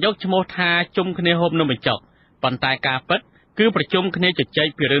បានយកឈ្មោះថាជុំគ្នាហូបនំបញ្ចុកប៉ុន្តែការពិតគឺប្រជុំគ្នាជជែក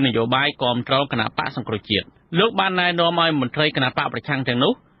ពីរឿងនយោបាយគាំទ្រគណៈបកសង្គ្រោះជាតិលោកបានណែនាំឲ្យមន្ត្រីគណៈបកប្រឆាំងទាំង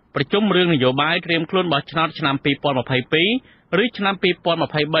នោះប្រជុំរឿងនយោបាយត្រៀមខ្លួនបោះឆ្នោតឆ្នាំ2022ឬឆ្នាំ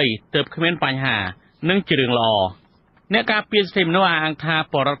2023ទើបគ្មានបញ្ហានិងជារឿងល្អ អ្នកការពារសិទ្ធិមនុស្សអះអាងថា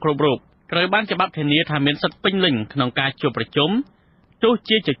បរិវត្តគ្រប់រូបត្រូវបានច្បាប់ធានាថាមានសិទ្ធិពេញលេញក្នុងការជួបប្រជុំទោះ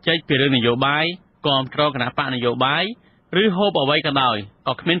ជាជជែកពីរឿងនយោបាយគាំទ្រគណៈបកនយោបាយឬហូបអ្វីក៏ដោយ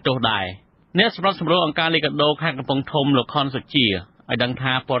ក៏គ្មានទោសដែរអ្នកសម្របសម្រួលអង្គការលីកាដូខេត្តកំពង់ធំលោកខនសុជាឲ្យដឹង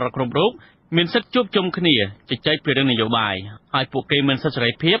ថាបរិវត្តគ្រប់រូបមានសិទ្ធិជួបជុំគ្នាជជែកពីរឿងនយោបាយហើយពួកគេមានសិទ្ធិសេ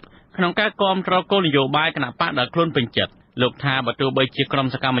រីភាពក្នុងការគាំទ្រគោលនយោបាយគណៈបកដែលខ្លួនពេញចិត្តលោកថាបើទោះបីជាក្រុម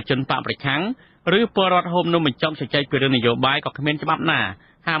សកម្មជនបកប្រឆាំង ឬពលរដ្ឋហូបនំបញ្ចុកជជែកពីរឿងនយោបាយក៏គ្មានច្បាប់ណា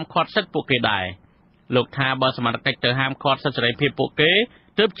ហាមឃាត់សិទ្ធិពួកគេដែរលោកថាបើសមត្ថកិច្ចទៅហាមឃាត់សិទ្ធិសេរីភាពពួកគេ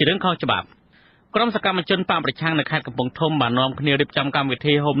ទើបជារឿងខុសច្បាប់ក្រុមសកម្មជនបកប្រឆាំងនៅខេត្តកំពង់ធំបាននាំគ្នារៀបចំកម្មវិ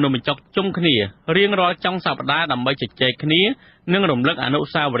ធីហូបនំបញ្ចុកជុំគ្នារៀងរាល់ចុងសប្តាហ៍ដើម្បីជជែកគ្នានិងរំលឹកអនុ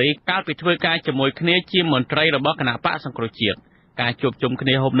ស្សាវរីយ៍កាលពីធ្វើការជាមួយគ្នាជាមន្ត្រីរបស់គណៈបកសង្គ្រោះជាតិការជួបជុំគ្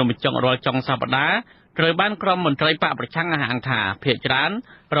នាហូបនំបញ្ចុករាល់ចុងសប្តាហ៍ត្រូវបានក្រុមមន្ត្រីបកប្រឆាំងអះអាងថាភាគច្រើន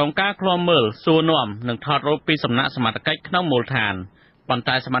រងការឃ្លាំមើលសួរនាំនិងថតរូបពីសំណាក់សមត្ថកិច្ចក្នុងមូលដ្ឋានប៉ុន្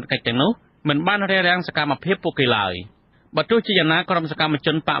តែសមត្ថកិច្ចទាំងនោះមិនបានរារាំងសកម្មភាពពួកគេឡើយបើទោះជាយ៉ាងណាក្រុមសកម្មជ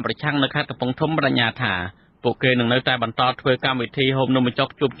នបកប្រឆាំងនៅខេត្តកំពង់ធំបញ្ញាថាពួកគេនឹងនៅតែបន្តធ្វើកម្មវិធីហូបនំបញ្ចុក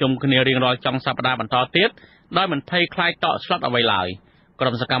ជួបជុំគ្នារៀងរាល់ចុងសប្តាហ៍បន្តទៀតដោយមិនភ័យខ្លាចតក់ស្លុតអ្វីឡើយក្រុ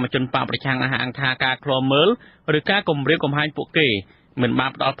មសកម្មជនបកប្រឆាំងអះអាងថាការឃ្លាំមើលឬការគំរាមកំហែងពួកគេមិនបាន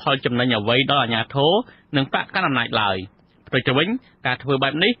ផ្ដល់ផលចំណេញអ្វីដល់អាជ្ញាធរនិងបកកណ្ដាលអំណាចឡើយផ្ទុយទៅវិញការធ្វើបែ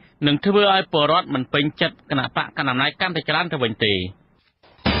បនេះនឹងធ្វើឲ្យពលរដ្ឋមិនពេញចិត្តគណៈបកកណ្ដាលអំណាចកាន់តែច្រើនទៅវិញទេ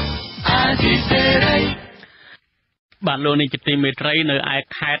បាទលោកនេះជាទីមេត្រីនៅឯ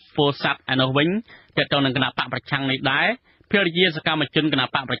ខេត្តពោធិ៍សាត់ឯនោះវិញទាក់ទងនឹងគណៈបកប្រឆាំងនេះដែរភរិយាសកម្មជនគណៈ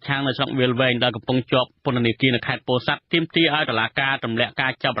បកប្រឆាំងនៅស្រុកវាលវែងដែលកំពុងជាប់ពន្ធនាគារនៅខេត្តពោធិ៍សាត់ទាមទារឲ្យតុលាការទម្លាក់កា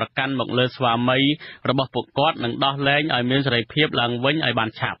រចាប់ប្រកាន់មកលើស្វាមីរបស់ពួកគាត់និងដោះលែងឲ្យមានសេរីភាពឡើងវិញឲ្យបាន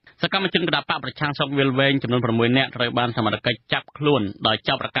ឆាប់សកម្មជនគណៈបកប្រឆាំងស្រុកវាលវែងចំនួន6នាក់ត្រូវបានសមត្ថកិច្ចចាប់ខ្លួនដោយ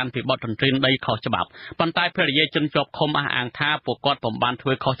ចាប់ប្រកាន់ពីបទទន្ទ្រានដីខុសច្បាប់ប៉ុន្តែភរិយាជនជាប់ឃុំអះអាងថាពួកគាត់ពុំបានធ្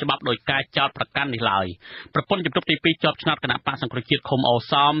វើខុសច្បាប់ដោយការចោទប្រកាន់នេះឡើយប្រពន្ធជំទប់ទី2ជាប់ឆ្នោតគណៈបកសង្គ្រោះជាតិឃុំអូ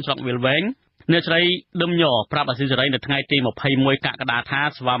សមស្រុកវាលវែង អ្នកស្រីដុំញ័រប្រាប់អាស៊ីសេរីនៅថ្ងៃទី21កក្កដាថា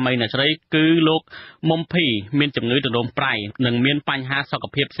ស្វាមីអ្នកស្រីគឺលោកមុំភីមានជំងឺទន្លំប្រៃនិងមានបញ្ហាសុខ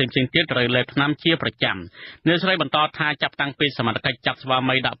ភាពផ្សេងៗទៀតត្រូវលេបថ្នាំជាប្រចាំអ្នកស្រីបន្តថាចាប់តាំងពីសមត្ថកិច្ចចាប់ស្វា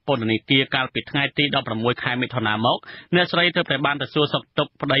មីដាក់ពន្ធនាគារកាលពីថ្ងៃទី16ខែមិថុនាមកអ្នកស្រីទើបតែបានទៅសួរសុខទុក្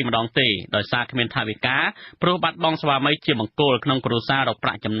ខប្តីម្ដងទេដោយសារគ្មានថវិកាព្រោះបាត់បង់ស្វាមីជាបង្គោលក្នុងគ្រួសាររកប្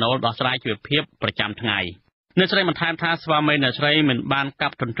រាក់ចំណូលដោះស្រាយជីវភាពប្រចាំថ្ងៃអ្នកស្រីបន្ថែមថាស្វាមីអ្នកស្រីមិនបានកា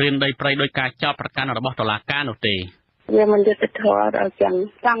ប់ទន្ទ្រានដីព្រៃដោយការចោទប្រកាន់របស់តុលាការនោះទេវាមិនយុត្តិធម៌ដល់ចឹង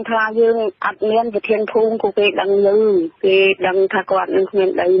ចង់ថាយើងអត់មានវិធានភូមិគូគេដឹងឮគេដឹងថាគាត់នឹងគ្មាន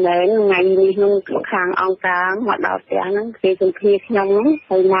ដីមែនថ្ងៃនេះនឹងខាងអង្គការមកដល់ផ្ទះហ្នឹងគេជំភាខ្ញុំហ្នឹង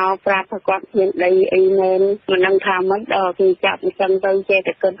ហើយមកប្រាប់ថាគាត់គ្មានដីអីមែនមិនដឹងថាម៉េចដល់គេចាប់អញ្ចឹងទៅចេះ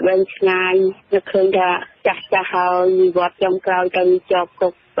តែគិតវែងឆ្ងាយនឹកឃើញថាចាស់ហើយវិវត្តចំក្រោយទៅជាប់គុ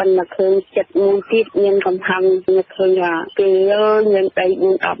កប៉ុន្តែឃើញចិត្តមួយទៀតមានកំហឹងនឹកឃើញថាគេមានដី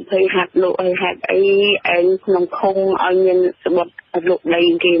4 10ហាត់លោកឲ្យហាត់អីឯងក្នុងឃុំឲ្យមានស្បត់លោកដី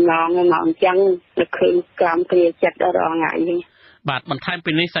គេមកអញ្ចឹងនឹកឃើញកម្មគ្រាចិត្តដល់ថ្ងៃនេះបាទបន្ថែម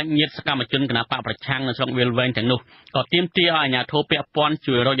ពីនេះសាច់ញាតិសកម្មជនគណបកប្រឆាំងនៅស្រុកវាលវែងទាំងនោះក៏ទាមទារឲ្យអាជ្ញាធរពាក់ព័ន្ធ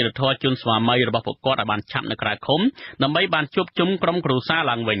ជួយរកយុត្តិធម៌ជូនស្វាមីរបស់ពួកគាត់ឲ្យបានឆាប់នៅក្រៅឃុំដើម្បីបានជួបជុំក្រុមគ្រួសារ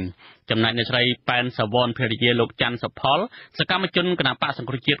ឡើងវិញចំណែកអ្នកស្រីប៉ែនសាវនភរិយាលោកច័ន្ទសុផលសកម្មជនគណបកសង្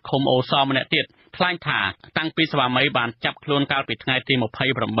គ្រោះជាតិឃុំអូសម្នាក់ទៀតថ្លែងថាតាំងពីស្វាមីបានចាប់ខ្លួនកាលពីថ្ងៃទី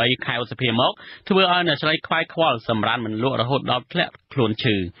28ខែឧសភាមកធ្វើឲ្យអ្នកស្រីខ្វាយខ្វល់សម្រានមិនលក់រហូតដល់ធ្លាក់ខ្លួន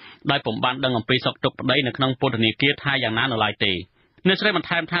ឈឺដោយពុំបានដឹងអំពីសុខទុក្ខប្តីនៅក្នុងពន្ធនាគារថាយ៉ាងណានៅឡើយទេអ្នកស្រីបន្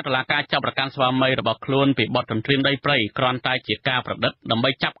ថែមថាតុលាការចាប់ប្រកាន់ស្វាមីរបស់ខ្លួនពីបទទន្ទ្រានដីព្រៃគ្រាន់តែជាការប្រឌិតដើម្បី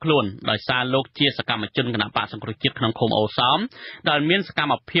ចាប់ខ្លួនដោយសារលោកជាសកម្មជនគណបកសង្គ្រោះជាតិក្នុងឃុំអូសមដែលមានសក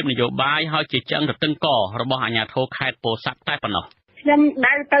ម្មភាពនយោបាយហើយជាឆ្អឹងរទឹងករបស់អាជ្ញាធរខេត្តពោធិ៍សាត់តែប៉ុណ្ណោះខ្ញុំ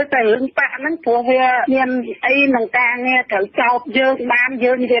ដៅទៅរឿងប៉ាក់ហ្នឹងព្រោះវាមានអីនឹងការងារត្រូវចោទយើងបាន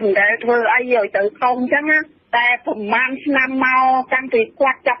យើងវាមិនដែលធ្វើអីឲ្យទៅខំអញ្ចឹងណាតែប្រហែលឆ្នាំមកតាំងពី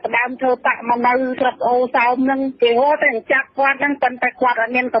គាត់ចាប់ផ្ដើមធ្វើបាក់មកនៅស្រុកអូសោមហ្នឹងគេហៅតែចាប់គាត់ហ្នឹងប៉ុន្តែគាត់អ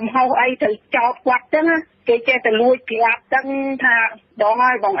ត់មានកំហុសអីត្រូវចោទគាត់ចឹងណាគេចេះតែលួចគេអត់ដឹងថាបង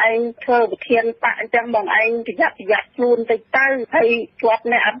ហើយបងឯងធ្វើវិធានបាក់អញ្ចឹងបងឯងប្រយ័ត្នខ្លួនតិចទៅហើយគាត់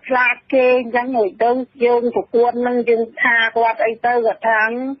អ្នកអត់ខ្លាចគេអញ្ចឹងមួយទៅយើងប្រគួននឹងយើងថាគាត់អីទៅគាត់ថា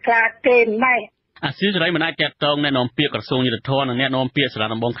ខ្លាចគេម៉េចអាស៊ីសេរីមិនអាចតតងแนะនាំពាក្យក្រសួងយុទ្ធភ័ពនិងแนะនាំពាក្យសាលា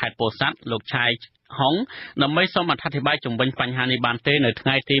ដំបងខេត្តពោធិ៍សាត់លោកឆៃហុងដើម្បីសូមអធិប្បាយជំវិញបញ្ហានេះបានទេនៅថ្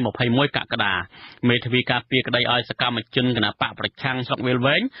ងៃទី21កក្កដាមេធាវីការពារក្តីឲ្យសកម្មជនគណបកប្រឆាំងស្រុកវាល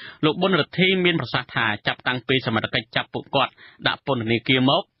វែងលោកប៊ុនរទ្ធីមានប្រសាសន៍ថាចាប់តាំងពីសមត្ថកិច្ចចាប់ពួកគាត់ដាក់ពន្ធនាគារ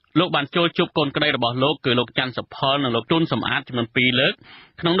មកលោកបានចូលជួបកូនក្តីរបស់លោកគឺលោកច័ន្ទសុផលនិងលោកទូនសំអាតចំនួន2លើក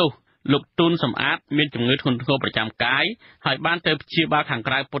ក្នុងនោះលោកទូនសំអាតមានជំងឺធ្ងន់ធ្ងរប្រចាំកាយហើយបានទៅព្យាបាលខាង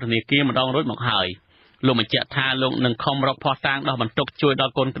ក្រៅពន្ធនាគារម្ដងរួចមកហើយលោកបញ្ជាក់ថាលោកនឹងខំរកភស្តុតាងដោះបន្ទុកជួយដ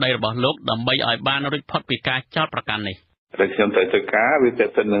ល់កូនក្តីរបស់លោកដើម្បីឲ្យបានរួចផុតពីការចោទប្រកាន់នេះតែខ្ញុំទៅធ្វើការវា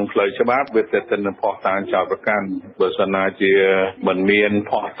ទៅនឹងផ្លូវច្បាប់វាទៅនឹងភស្តុតាងចោទប្រកាន់បើសិនណាជាមិនមាន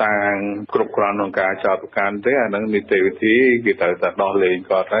ភស្តុតាងគ្រប់គ្រាន់ក្នុងការចោទប្រកាន់ទេអានឹងនីតិវិធីគេត្រូវតែដោះលែង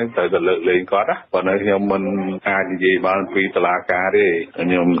គាត់ហើយត្រូវតែលើកលែងគាត់ណាប៉ុន្តែខ្ញុំមិនអាចនិយាយបានពីតុលាការទេខ្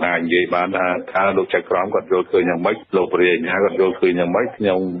ញុំអាចនិយាយបានថាលោកចៅក្រមគាត់យល់ឃើញយ៉ាងម៉េចលោកព្រះរាជអាគាត់យល់ឃើញយ៉ាងម៉េចខ្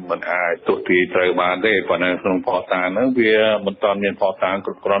ញុំមិនអាចទស្សទីត្រូវបានទេប៉ុន្តែក្នុងភស្តុតាងហ្នឹងវាមិនទាន់មានភស្តុតាងគ្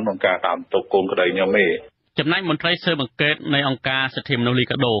រប់គ្រាន់ក្នុងការតាមទុកកូនក្តីខ្ញុំទេចំណែកមន្ត្រីស៊ើបអង្កេតនៃអង្គការសិទ្ធិមនុស្សលី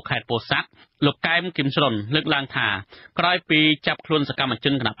កាដូខេត្តពោធិ៍សាត់លោកកែមគឹមស្រុនលើកឡើងថាក្រោយពីចាប់ខ្លួនសកម្មជ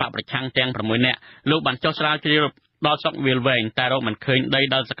នគណបកប្រឆាំងទាំង6នាក់លោកបានចុះស្រាវជ្រាវដល់ស្រុកវាលវែងតែរកមិនឃើញដី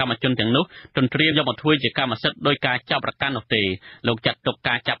ដល់សកម្មជនទាំងនោះទន្ទ្រានយកមកធ្វើជាកម្មសិទ្ធិដោយការចាប់ប្រកាន់នោះទេលោកចាត់ទុក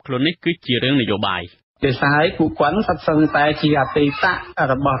ការចាប់ខ្លួននេះគឺជារឿងនយោបាយដោយសារឲ្យពួកគាត់នឹងសិតសឹងតែជាអតីត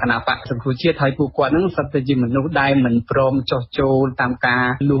របស់គណៈបកសង្គ្រោះជាតិហើយពួកគាត់នឹងសិតតែជាមនុស្សដែលមិនព្រមចោះចូលតាមការ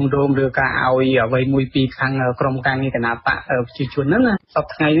លួងរោមឬការឲ្យអ្វីមួយពីខាងក្រុមការងារគណៈបកប្រជាជនហ្នឹងណាសប្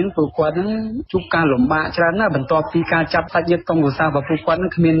តាហ៍ថ្ងៃហ្នឹងពួកគាត់នឹងជួបការលំបាកច្រើនណាស់បន្ទាប់ពីការចាប់សាច់ញាតិក្រុមគ្រួសាររបស់ពួកគាត់នឹ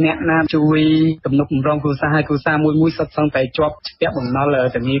ងគ្មានអ្នកណាជួយទំនុកបំរុងគ្រួសារហើយគ្រួសារមួយសិតសឹងតែជាប់ពាក់បំណុល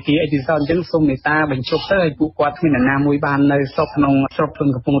ធនាគារអីទីសោះអញ្ចឹងសូមមេត្តាបញ្ឈប់ទៅឲ្យពួកគាត់គ្មានអ្នកណាមួយបាននៅសុខក្នុងស្រុកខ្លួន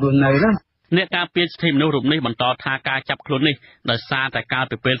កំពុងរស់នៅណាអ្នកការពារសិទ្ធិមនុស្សរូបនេះបន្តថាការចាប់ខ្លួននេះដោយសារតែកាល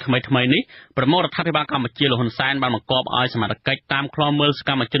ពីពេលថ្មីនេះប្រមុខរដ្ឋាភិបាលកម្ពុជាលោកហ៊ុនសែនបានបង្គាប់ឲ្យសមត្ថកិច្ចតាមឃ្លាំមើលសក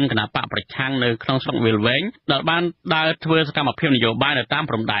ម្មជនគណបកប្រឆាំងនៅក្នុងស្រុកវាលវែងដែលបានដើរធ្វើសកម្មភាពនយោបាយនៅតាម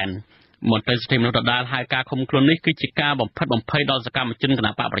ព្រំដែនមន្ត្រីសិទ្ធិមនុស្សដដាលហៅការឃុំខ្លួននេះគឺជាការបំផិតបំភ័យដល់សកម្មជនគណ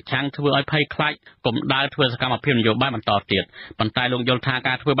បកប្រឆាំងធ្វើឲ្យភ័យខ្លាចកុំដើរធ្វើសកម្មភាពនយោបាយបន្តទៀតប៉ុន្តែលោកយល់ថា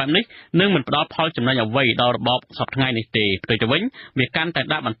ការធ្វើបែបនេះនឹងមិនផ្ដល់ផលចំណេញអ្វីដល់របបសពថ្ងៃនេះទេផ្ទុយទៅវិញវាកាន់តែ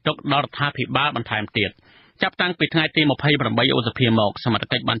ដាក់បន្ទុកដល់រដ្ឋាភិបាលបន្ថែមទៀត ចាប់តាំងពីថ្ងៃទី28ឧសភាមកសមត្ថ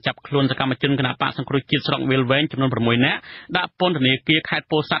កិច្ចបានចាប់ខ្លួនសកម្មជនគណបកសង្គ្រោះជាតិស្រុកវាលវែងចំនួន6នាក់ដាក់ពន្ធនាគារខេត្ត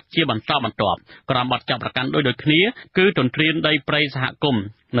ពោធិ៍សាត់ជាបន្តបន្ទាប់ក្រោមបទចាប់ប្រកាន់ដូចគ្នាគឺទន្ទ្រានដីព្រៃសហគមន៍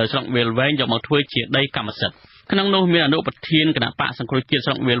នៅស្រុកវាលវែងយកមកធ្វើជាដីកម្មសិទ្ធិក្នុងនោះមានអនុប្រធានគណបកសង្គ្រោះជាតិស្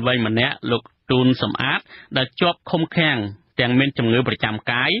រុកវាលវែងម្នាក់លោកទូនសំអាតដែលជាប់ឃុំឃាំងទាំងមានជំងឺប្រចាំ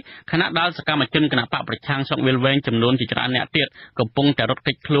កាយខណៈដែលសកម្មជនគណបកប្រឆាំងស្រុកវាលវែងចំនួនជាច្រើនអ្នកទៀតកំពុងតែរត់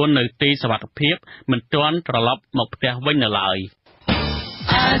គេចខ្លួននៅទីសុវត្ថិភាពមិនទាន់ត្រឡប់មកផ្ទះវិញនៅឡើយ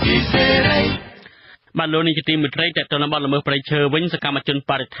បាទលោកនាយកទីមេត្រីតើតើបទល្មើសព្រៃឈើវិញសកម្មជន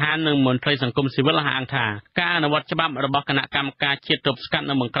បរិស្ថាននិងមន្ត្រីសង្គមស៊ីវិលហាងថាការអនុវត្តច្បាប់របស់គណៈកម្មការជាតិទប់ស្កាត់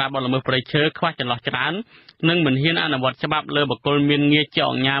និងបង្ក្រាបបទល្មើសព្រៃឈើខ្វះចន្លោះច្រើននិងមិនហ៊ានអនុវត្តច្បាប់លើបុគ្គលមានងារជា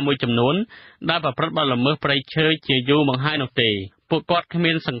អង្គការមួយចំនួនដែលប្រព្រឹត្តបទល្មើសព្រៃឈើជាយូរមកហើយនោះទេពួកគាត់គ្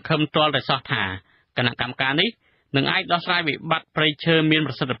មានសង្ឃឹមទាល់តែសោះថាគណៈកម្មការនេះនឹងអាចដោះស្រាយវិបត្តិព្រៃឈើមាន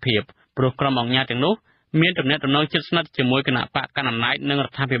ប្រសិទ្ធភាពព្រោះក្រុមអង្គការទាំងនោះមានទំនាក់ទំនងជិតស្និទ្ធជាមួយគណៈបកកណ្ដាលអំណាចនិងរ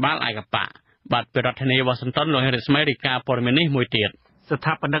ដ្ឋាភិបាលឯកបកបាទពីរដ្ឋធានីវ៉ាស៊ីនតោនលោកហេរិស្មីរាយការណ៍ព័ត៌មាននេះមួយទៀតស្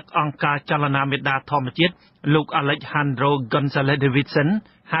ថាបនិកអង្គការចលនាមេដាធម្មជាតិលោក Alejandro Gonzalez Davidson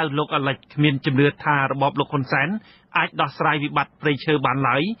ហៅលោក Alex គ្មានជំនឿថារបបលោកហ៊ុនសែនអាចដោះស្រាយវិបត្តិព្រៃឈើបាន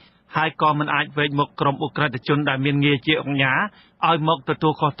ឡើយហើយក៏មិនអាចវេកមុខក្រុមអ ுக ្រិតជនដែលមានងារជាអង្គការឲ្យមកទទួ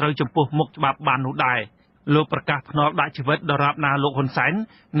លខុសត្រូវចំពោះមុខច្បាប់បាននោះដែរលោកប្រកាសភ្នាល់ដាក់ជីវិតដរាបណាលោកហ៊ុនសែន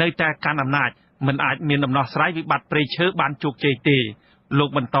នៅតែកាន់អំណាចមិនអាចមានដំណោះស្រាយវិបត្តិព្រៃឈើបានជោគជ័យទេលោក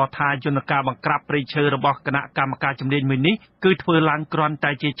បន្តថាយន្តការបង្ក្រាបព្រៃឈើរបស់គណៈកម្មការជំនាញមួយនេះគឺធ្វើឡើងគ្រាន់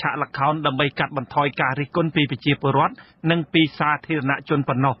តែជាឆាកល្ខោនដើម្បីកាត់បន្ថយការរិះគន់ពីប្រជាពលរដ្ឋនិងពីសាធារណជន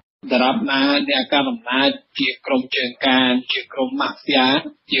ប៉ុណ្ណោះដរាបណាអ្នកការអំណាចជាក្រុមជើងការជាក្រុមម៉ាហ្វៀ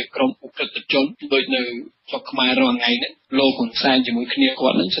ជាក្រុមអ ுக ្រិតជនដូចនៅស្រុកខ្មែររាល់ថ្ងៃនេះលោកហ៊ុនសែនជាមួយគ្នាគា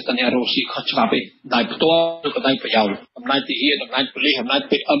ត់នឹងសិតតែរស់ស៊ីខុសច្បាប់ឯងដោយផ្ទាល់ឬក៏ដោយប្រយោលអំណាចទាហានអំណាចប៉ូលីសអំណាច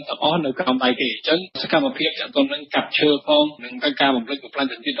PM ទាំងអស់នៅក្រោមដៃគេអញ្ចឹងសកម្មភាពចាក់ទន់នឹងកាប់ឈើផងនិងការបំផ្លិចបំផ្លាញ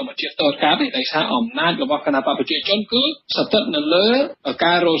ធនធានធម្មជាតិតកើតទេដោយសារអំណាចរបស់គណៈបកប្រជាជនគឺស្ថិតនៅលើ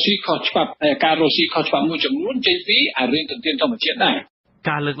ការរស់ស៊ីខុសច្បាប់ហើយការរស់ស៊ីខុសច្បាប់មួយចំនួនចេញពីរឿងធនធានធម្មជាតិដែរ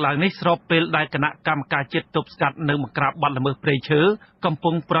ការលើកឡើងនេះស្របពេលដែលគណៈកម្មការជាតិទប់ស្កាត់និងបង្ក្រាបបទល្មើសព្រៃឈើកំពុ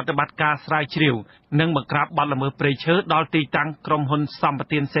ងប្រតិបត្តិការស្រាវជ្រាវនិងបង្ក្រាបបទល្មើសព្រៃឈើដល់ទីតាំងក្រុមហ៊ុនសម្ប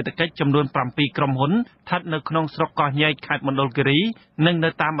ទានសេដ្ឋកិច្ចចំនួន7ក្រុមហ៊ុនស្ថិតនៅក្នុងស្រុកកោះញែកខេត្តមណ្ឌលគិរីនិងនៅ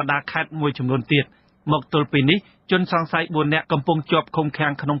តាមបណ្ដាខេត្តមួយចំនួនទៀតមកទល់ពេលនេះជនសង្ស័យ4នាក់កំពុងជាប់ឃុំឃាំ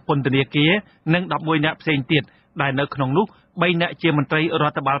ងក្នុងពន្ធនាគារនិង11នាក់ផ្សេងទៀតដែលនៅក្នុងនោះ3នាក់ជាមន្ត្រីរ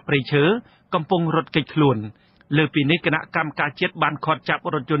ដ្ឋបាលព្រៃឈើកំពុងរត់គេចខ្លួនលើពីនេះគណៈកម្មការជាតិបានឃាត់ចាប់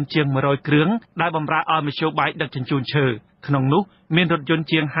រថយន្តជាង100គ្រឿងដែលបម្រើឲ្យមធ្យោបាយដឹកជញ្ជូនឈើក្នុងនោះមានរថយន្ត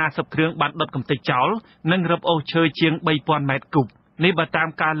ជាង50គ្រឿងបានដុតកំទេចចោលនិងរឹបអូសឈើជាង 3000 ម៉ែត្រគូបនេះបើតាម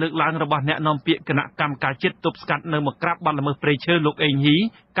ការលើកឡើងរបស់អ្នកនាំពាក្យគណៈកម្មការជាតិទប់ស្កាត់នៅមកក្រាបបទល្មើសព្រៃឈើលោកអេងហ៊ី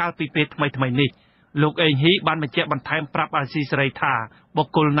កាលពីពេលថ្មីនេះលោកអេងហ៊ីបានបញ្ជាក់បន្ថែមប្រាប់អាស៊ីសេរីថាបុ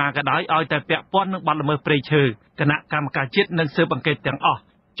គ្គលណាក៏ដោយឲ្យតែពាក់ព័ន្ធនឹងបទល្មើសព្រៃឈើគណៈកម្មការជាតិនឹងស៊ើបអង្កេតទាំងអស់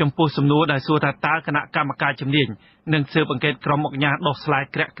ចំពោះសំណួរដែលសួរថាតើគណៈកម្មការជំនាញនឹងស៊ើបអង្កេតក្រុមអង្គការដោះស្រាយ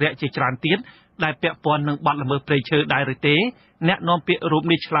ក្រាក់ជាច្រើនទៀតដែលពាក់ព័ន្ធនឹងបទល្មើសព្រៃឈើដែរឬទេអ្នកនាំពាក្យរូប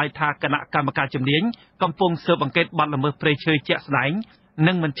នេះឆ្លើយថាគណៈកម្មការជំនាញកំពុងស៊ើបអង្កេតបទល្មើសព្រៃឈើជាក់ស្ដែង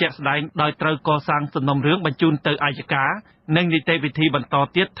និងមិនជាក់ស្ដែងដោយត្រូវកសាងសំណុំរឿងបញ្ជូនទៅអัยការនិងនីតិវិធីបន្ត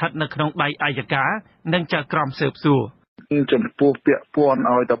ទៀតស្ថិតនៅក្នុងដៃអัยការនិងចៅក្រមស៊ើបសួរចំពោះពាក្យពាន់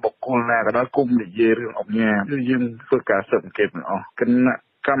ឲ្យតែបុគ្គលណាក៏ដោយគុំនិយាយរឿងអង្គការគឺយើងធ្វើការស៊ើបអង្កេតទាំងអស់គណៈ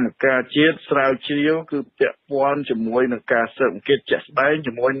កម្មការជាតិស្រាវជ្រាវគឺពាក់ព័ន្ធជាមួយនឹងការស៊ើបអង្កេតជាក់ស្ដែង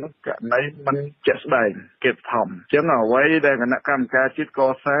ជាមួយនឹងករណីមិនជាក់ស្ដែងគេធំអញ្ចឹងអ្វីដែលគណៈកម្មការជាតិក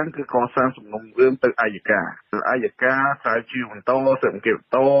សាងគឺកសាងសំណុំរឿងទៅអัยការអัยការស្រាវជ្រាវបន្តស៊ើបអង្កេតបន្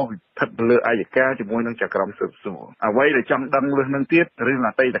តស្ថិតលើអัยការជាមួយនឹងចក្រមស៊ើបសួរអ្វីដែលចង់ដឹងលើសនឹងទៀតរឿងអ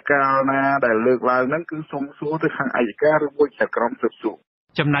តីតកាលណាដែលលើកឡើងហ្នឹងគឺសូមសួរទៅខាងអัยការឬមួយចក្រមស៊ើបសួរ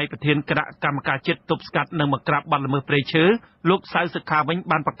ចំណែកប្រធានគណៈកម្មការជាតិទប់ស្កាត់និងបង្ក្រាបបទល្មើសព្រៃឈើលោកសៅសុខាវិញ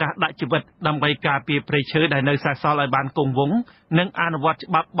បានប្រកាសដាក់ជីវិតដើម្បីការពារព្រៃឈើដែលនៅសេសសល់ឲ្យបានគង់វង្សនិងអនុវត្ត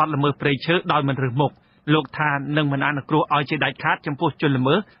ច្បាប់បទល្មើសព្រៃឈើដោយមិនរើសមុខលោកថានឹងមិនអនុគ្រោះឲ្យជាដាច់ខាតចំពោះជនល្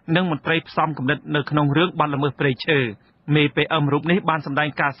មើសនិងមន្ត្រីផ្សំគំនិតនៅក្នុងរឿងបទល្មើសព្រៃឈើមេ PM រូបនេះបានសម្ដែង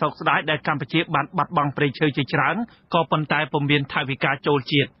ការសោកស្ដាយដែលកម្ពុជាបានបាត់បង់ព្រៃឈើជាច្រើនក៏ប៉ុន្តែពុំមានថវិកាចូល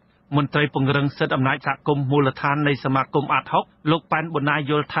ជាតិមន្ត្រីពង្រឹងសិទ្ធិអំណាចសហគមន៍មូលដ្ឋាននៃសមាគមអាតហុកលោកប៉ែនប៊ុនណា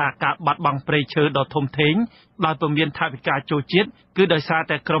យល់ថាការបាត់បង់ព្រៃឈើដ៏ធំធេងដោយពុំមានថវិកាចូលជាតិគឺដោយសារ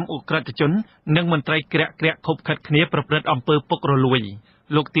តែក្រុមអ ுக ្រិតជននិងមន្ត្រីក្រាក់ខົບខិតគ្នាប្រព្រឹត្តអំពើពុករលួយ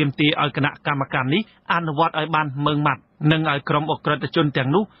លោកទាមទារឲ្យគណៈកម្មការនេះអនុវត្តឲ្យបានម៉ឺងម៉ាត់និងឲ្យក្រុមអ ுக ្រិតជនទាំង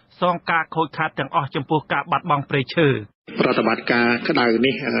នោះសងការខូចខាតទាំងអស់ចំពោះការបាត់បង់ព្រៃឈើ រដ្ឋបាលការក្តៅ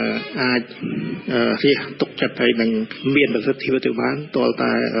នេះអាចរៀបទុកចិត្តឲ្យនឹងមានប្រសិទ្ធភាពទៅបានទាល់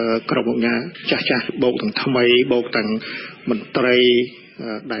តែក្រុមអង្គការចាស់បោកទាំងថ្មីបោកទាំងមន្ត្រី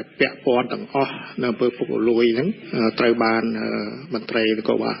ដែលពាក់ព័ន្ធទាំងអស់នៅអំពើពុករលួយហ្នឹងត្រូវបានមន្ត្រីនគ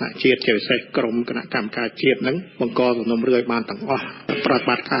របាលជាតិជាពិសេសក្រុមគណៈកម្មការជាតិហ្នឹងបង្កសំណុំរឿងឲ្យបានទាំងអស់ប្រតិ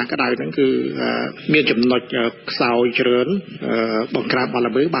បត្តិការក្តៅហ្នឹងគឺមានចំណុចខ្សោយច្រើនបង្ក្រាបបទ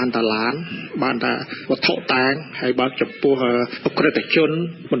ល្មើសបានតាឡានបានតាវត្ថុតាងហើយបើចំពោះអក្រិតជន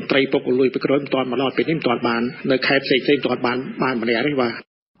មន្ត្រីពុករលួយពីក្រោយមិនទាន់មកដល់ពេលនេះមិនទាន់បាននៅខេត្តផ្សេងៗមិនទាន់បានម្នាក់ទេបាទ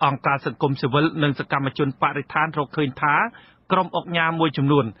អង្គការសង្គមស៊ីវិលនិងសកម្មជនបរិស្ថានរកឃើញថាក្រុមអុកញ៉ាមួយចំ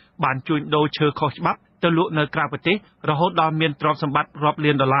នួនបានជួញដូរឈើខុសច្បាប់ទៅលក់នៅក្រៅប្រទេសរហូតដល់មានទ្រព្យសម្បត្តិរាប់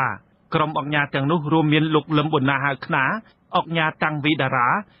លានដុល្លារក្រុមអុកញ៉ាទាំងនោះរួមមានលោកលឹមប៊ុនណាហៅខ្នាអុកញ៉ាតាំងវីតារ៉ា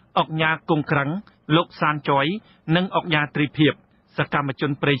អុកញ៉ាគង់ក្រឹងលោកសានចយនិងអុកញ៉ាទ្រីភិបសកម្មជ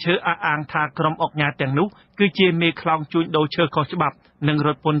នព្រៃឈើអះអាងថាក្រុមអុកញ៉ាទាំងនោះគឺជាមេខ្លោងជួញដូរឈើខុសច្បាប់និងរ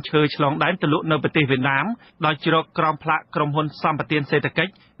ត់ពន្ធឈើឆ្លងដែនទៅលក់នៅប្រទេសវៀតណាមដោយជ្រកក្រោមផ្លាកក្រុមហ៊ុនសម្បទានសេដ្ឋកិច្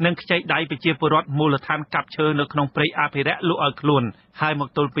ចនិងខ្ចីដៃប្រជាពលរដ្ឋមូលដ្ឋានកាប់ឈើនៅក្នុងព្រៃអភិរក្សលក់ឲ្យខ្លួនហើយមក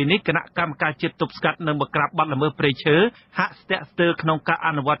ទល់ពេលនេះគណៈកម្មការជាតិទប់ស្កាត់និងបង្ក្រាបបទល្មើសព្រៃឈើហាក់ស្ទាក់ស្ទើរក្នុងការអ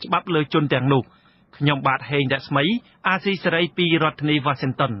នុវត្តច្បាប់លើជនទាំងនោះខ្ញុំបាទហេងរស្មីអាស៊ីសេរីពីរដ្ឋធានី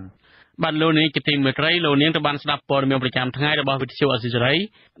Washington បាទលោកនាងជាទីមេត្រីលោកនាងទៅបានស្ដាប់ព័ត៌មានប្រចាំថ្ងៃរបស់វិទ្យុអាស៊ីសេរី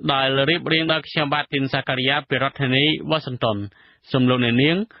ដែលរៀបរៀងដោយខ្ញុំបាទទីនសាការីយ៉ាពីរដ្ឋធានី Washington សូមលោកនា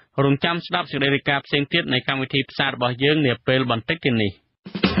ងរងចាំស្ដាប់សេចក្តីរាយការណ៍ផ្សេងទៀតនៃកម្មវិធីផ្សាយរបស់យើងនាពេលបន្តិចទៀតនេះ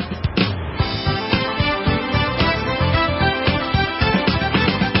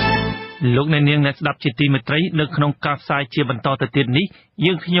លោកអ្នកនាងអ្នកស្ដាប់ជាទីមេត្រីនៅក្នុងការផ្សាយជាបន្តទៅទៀតនេះ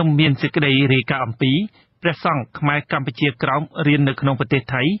យើងខ្ញុំមានសេចក្តីរាយការណ៍អំពីព្រះសង្ឃខ្មែរកម្ពុជាក្រោមរៀននៅក្នុងប្រទេស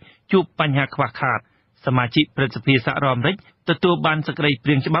ថៃជួបបញ្ហាខ្វះខាតសមាជិកព្រឹទ្ធសភាសហរដ្ឋអាមេរិកទទួលបានសេចក្តីព្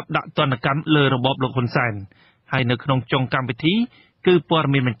រាងច្បាប់ដាក់ទណ្ឌកម្មលើរបបលោកហ៊ុនសែនហើយនៅក្នុងចុងកម្មវិធីគឺព័ត៌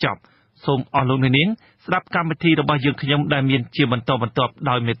មានបញ្ចប់សូមអស់លោកអ្នកនាងស្ដាប់កម្មវិធីរបស់យើងខ្ញុំដែលមានជាបន្តបន្ទាប់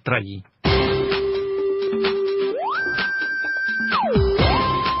ដោយមេត្រី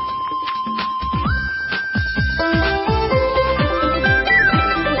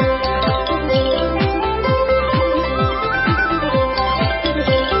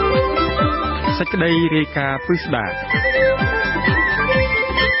សេចក្តីរាយការណ៍ពិស្ដា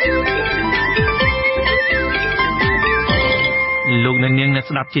លោកអ្នកនាងអ្នក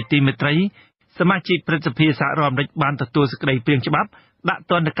ស្ដាប់ជាទីមេត្រីសមាជិកព្រឹទ្ធសភាសហរដ្ឋអាមេរិកបានទទួលសេចក្តីព្រាងច្បាប់ដាក់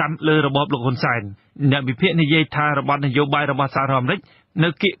ទណ្ឌកម្មលើរបបលោកហ៊ុនសែនអ្នកវិភាគនិយាយថារបបនយោបាយរបស់សហរដ្ឋអាមេរិកនៅ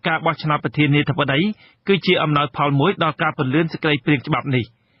គៀកការបោះឆ្នោតប្រធានាធិបតីគឺជាអំណោយផលមួយដល់ការពន្លឿនសេចក្តីព្រាងច្បាប់នេះ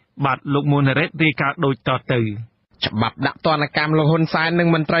បាទលោកមូណារ៉េតរាយការណ៍ដូចតទៅច្បាប់ដាក់ទណ្ឌកម្មលោកហ៊ុនសែននិង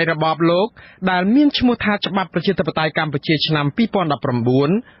មន្ត្រីរបបលោកដែលមានឈ្មោះថាច្បាប់ប្រជាធិបតេយ្យកម្ពុជាឆ្នាំ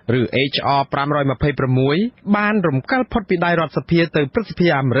2019ឬ HR 526បានរំកិលផុតពីដៃរដ្ឋសភាទៅព្រឹទ្ធសភា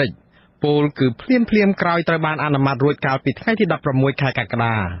អាមេរិកពលគឺភ្លាមក្រោយត្រូវបានអនុម័តរួចកាលពីថ្ងៃទី16ខែកក្ក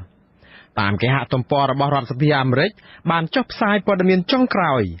ដាតាមគេហទំព័ររបស់រដ្ឋសភាអាមេរិកបានចុះផ្សាយព័ត៌មានចុងក្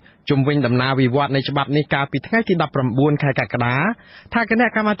រោយជុំវិញដំណើរវិវត្តនៃច្បាប់នេះកាលពីថ្ងៃទី19ខែកក្កដាថាគណៈ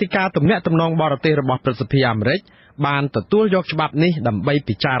កម្មាធិការទំនាក់ទំនងបរទេសរបស់ព្រឹទ្ធសភាអាមេរិកបានទទួលយកច្បាប់នេះដើម្បី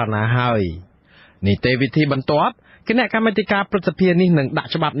ពិចារណាហើយនីតិវិធីបន្ទាប់គណៈកម្មាធិការព្រឹទ្ធសភានេះនឹងដាក់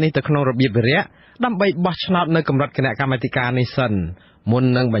ច្បាប់នេះទៅក្នុងរបៀបវិរៈដើម្បីបោះឆ្នោតនៅកម្រិតគណៈកម្មាធិការនេះសិនមុន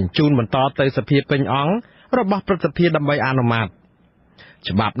នឹងបញ្ជូនបន្តទៅសភាពេញអង្គរបស់ព្រឹទ្ធសភាដើម្បីអនុម័ត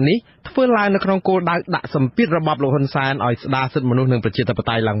ច្បាប់នេះធ្វើឡើងនៅក្នុងគោលដៅដាក់សម្ពាធរបបលោកហ៊ុនសែនឲ្យស្ដារសិទ្ធិមនុស្សនិងប្រជាធិប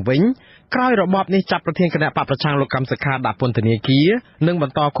តេយ្យឡើងវិញក្រោយរបបនេះចាប់ប្រធានគណៈបកប្រឆាំងលោកកឹមសុខាដាក់ពន្ធនាគារនិងប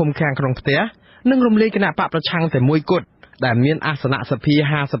ន្តឃុំឃាំងក្នុងផ្ទះនិងរំលាយគណៈបកប្រឆាំងតែមួយគត់ដែលមានអាសនៈសភា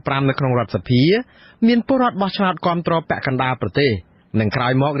55នៅក្នុងរដ្ឋសភាមានពលរដ្ឋបោះឆ្នោតគាំទ្រពាក់កណ្ដាលប្រទេសនិងក្រោ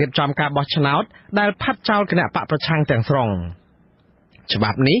យមករៀបចំការបោះឆ្នោតដែលផាត់ចោលគណៈបកប្រឆាំងទាំងស្រុងច្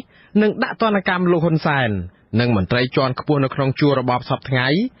បាប់នេះនឹងដាក់ទណ្ឌកម្មលោកហ៊ុនសែននិងមន្ត្រីជាន់ខ្ពស់នៅក្នុងជួររបបសពថ្ងៃ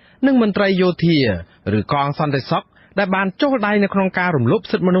និងមន្ត្រីយោធាឬកងសន្តិសុខដែលបានចូលដៃនៅក្នុងការរំលោភ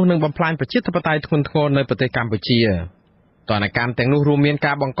សិទ្ធិមនុស្សនិងបំផ្លាញប្រជាធិបតេយ្យធ្ងន់ធ្ងរនៅប្រទេសកម្ពុជាទណ្ឌកម្មទាំងនោះរួមមាន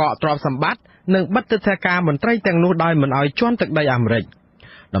ការបង្កកទ្រព្យសម្បត្តិនិងបិទទិដ្ឋាការមន្ត្រីទាំងនោះដោយមិនឲ្យជន់ទឹកដីអាមេរិក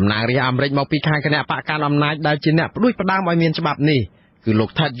តំណាងរាស្ត្រអាមេរិកមកពីខាងគណៈបកកាន់អំណាចដែលជាអ្នកផ្ដួចផ្ដើមឲ្យមានច្បាប់នេះគឺលោក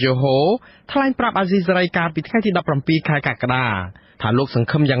Ted Yoho ថ្លែងប្រាប់អាស៊ីសេរីកាលពីថ្ងៃទី17ខែកក្កដាថាលោកសង្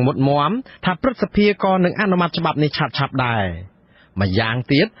ឃឹមយ៉ាងមុតមមថាព្រឹទ្ធសភាក៏នឹងអនុម័តច្បាប់នេះឆាប់ដែរម្យ៉ាង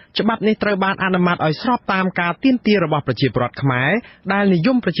ទៀតច្បាប់នេះត្រូវបានអនុម័តឲ្យស្របតាមការទាមទាររបស់ប្រជាពលរដ្ឋខ្មែរដែលនិយ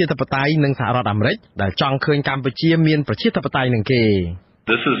មប្រជាធិបតេយ្យនិងសហរដ្ឋអាមេរិកដែលចង់ឃើញកម្ពុជាមានប្រជាធិបតេយ្យនឹងគេ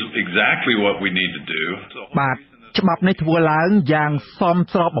This is exactly what we need to do. បាទច្បាប់នេះធ្វើឡើងយ៉ាងសម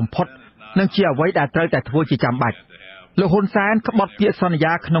ស្របបំផុតនិងជាអ្វីដែលត្រូវតែធ្វើជាចាំបាច់ លោកហ៊ុនសែនក្បត់ពាក្យសន្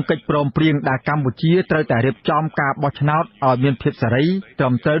យាក្នុងកិច្ចព្រមព្រៀងដែលកម្ពុជាត្រូវតែរៀបចំការបោះឆ្នោតឲ្យមានភាពសេរីត្រឹ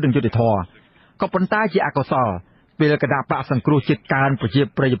មត្រូវនិងយុត្តិធម៌ក៏ប៉ុន្តែជាអកុសលពេលគណៈបកសង្គ្រោះជាតិកើនប្រជា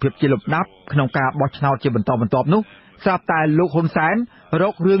ប្រិយភាពជាលំដាប់ក្នុងការបោះឆ្នោតជាបន្តបន្ទាប់នោះស្រាប់តែលោកហ៊ុនសែនរ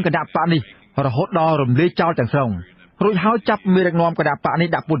ករឿងគណៈបកនេះរហូតដល់រំលាយចោលទាំងស្រុងរួចហើយចាប់មេដឹកនាំគណៈបកនេះ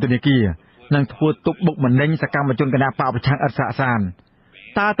ដាក់ពន្ធនាគារនិងធ្វើទុកបុកម្នេញសកម្មជនគណៈបកប្រឆាំងឥតសាកសាន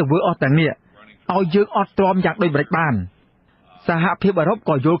តើទៅធ្វើអស់ទាំងនេះឲ្យយើងអត់ទ្រាំយ៉ាងដូចម្តេចបានសហភាពអឺរ៉ុប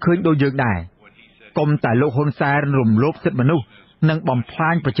ក៏យល់ឃើញដូចយើងដែរកុំតែលោកហ៊ុនសែនរំលោភសិទ្ធិមនុស្សនិងបំផ្លា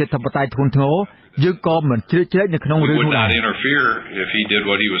ញប្រជាធិបតេយ្យធ្ងន់ធ្ងរយើងក៏មិនជ្រៀតជ្រែកនៅក្នុងរឿងនោះដែរ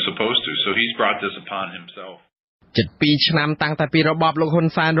ជិត2ឆ្នាំតាំងតែពីរបបលោកហ៊ុន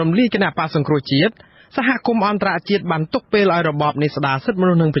សែនរំលាយគណៈបកសង្គ្រោះជាតិសហគមន៍អន្តរជាតិបានទុកពេលឲ្យរបបនេះស្ដារសិទ្ធិម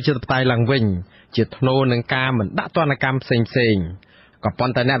នុស្សនិងប្រជាធិបតេយ្យឡើងវិញជាថ្នូរនឹងការមិនដាក់ទណ្ឌកម្មផ្សេងៗក៏ប៉ុ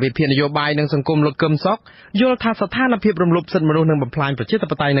ន្តែអ្នកវិភាគនយោបាយនិងសង្គមលោកកឹមសុខយល់ថាស្ថានភាពរំលោភសិទ្ធិមនុស្សនិងបំផ្លាញប្រជាធិ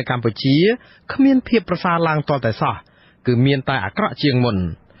បតេយ្យនៅកម្ពុជាគ្មានភាពប្រសើរឡើងទាល់តែសោះគឺមានតែអាក្រក់ជាងមុន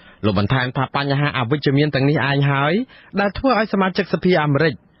លោកបន្ថែមថាបញ្ហាអវិជ្ជមានទាំងនេះឯងហើយដែលធ្វើឲ្យសមាជិកសភាអាមេរិ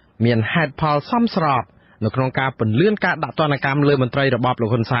កមានហេតុផលសមស្របនៅក្នុងការពន្យាការដាក់ទណ្ឌកម្មលើមន្ត្រីរបបលោក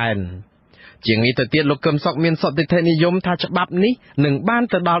ហ៊ុនសែនជាងនេះទៅទៀតលោកកឹមសុខមានសតិធិនិយមថាច្បាប់នេះនឹងបាន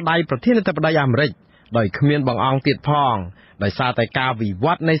ទៅដល់ដៃប្រធានាធិបតីអាមេរិកដោយគ្មានបង្អង់ទៀតផងដោយសារតែការវិវ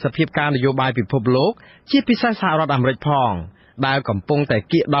ត្តនៃសភាពការនយោបាយពិភពលោកជាពិសេសសហរដ្ឋអាមេរិកផងដែលកំពុងតែ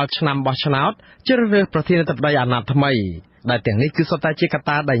គៀកដល់ឆ្នាំបោះឆ្នោតជ្រើសរើសប្រធានាធិបតីអាណត្តិថ្មីដែលទាំងនេះគឺសុទ្ធតែជាកត្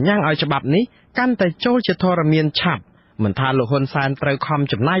តាដែលញ៉ាំងឲ្យច្បាប់នេះកាន់តែចូលជាធរមានឆាប់មិនថាលោកហ៊ុនសែនត្រូវខំ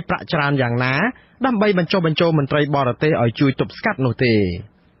ចំណាយប្រាក់ច្រើនយ៉ាងណាដើម្បីបញ្ចុះបញ្ចូលមន្ត្រីបរទេសឲ្យជួយទប់ស្កាត់នោះទេ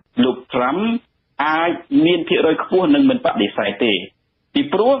លោកត្រាំអាចមានភាគរយខ្ពស់នឹងមិនបដិសេធទេពី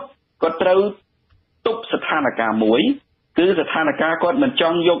ព្រោះគាត់ត្រូវទប់ស្ថានភាពមួយគឺស្ថានភាពគាត់មិនច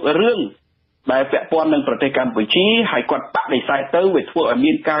ង់យករឿងដែលពាក់ព័ន្ធនឹងប្រទេសកម្ពុជាហើយគាត់បដិសេធទៅវាធ្វើឲ្យ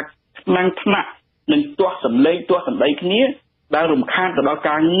មានការថ្នាំងថ្នាក់និងទាស់សម្លេងទាស់សម្ដីគ្នាដែលរំខានទៅដល់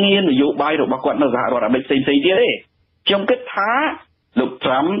ការងារនយោបាយរបស់គាត់នៅសហរដ្ឋអាមេរិកផ្សេងៗទៀតទេខ្ញុំគិតថាលោកត្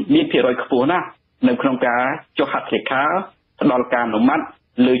រាំមានភាគរយខ្ពស់ណាស់នៅក្នុងការចុះហត្ថលេខាផ្ដល់ការអនុម័ត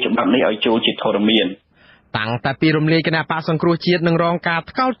លើច្បាប់នេះឲ្យចូលជាធរមានតាំងតែពីរំលាយគណៈបកសង្គ្រោះជាតិនឹងរងការ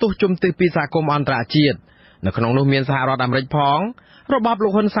ថ្កោលទោសជំទាស់ពីសហគមន៍អន្តរជាតិនៅក្នុងនោះមានសហរដ្ឋអាមេរិកផងរបបលោ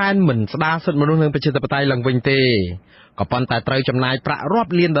កហ៊ុនសែនមិនស្ដារសិទ្ធិមនុស្សនិងប្រជាធិបតេយ្យឡើងវិញទេក៏ប៉ុន្តែត្រូវចំណាយប្រាក់រា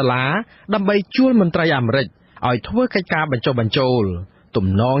ប់លានដុល្លារដើម្បីជួលមន្ត្រីអាមេរិកឲ្យធ្វើកិច្ចការបញ្ចុះបញ្ចូលទំ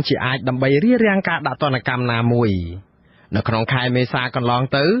នងជាអាចដើម្បីរារាំងការដាក់ទណ្ឌកម្មណាមួយនៅក្នុងខែមេសាកន្លង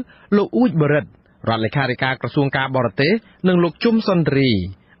ទៅលោកអ៊ូចបរិទ្ធរដ្ឋលេខាធិការក្រសួងការបរទេសនិងលោកជុំសុនរីឯ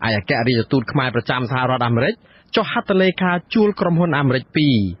កអគ្គរដ្ឋទូតខ្មែរប្រចាំសហរដ្ឋអាមេរិកចុះហត្ថលេខាជួលក្រុមហ៊ុនអាមេរិក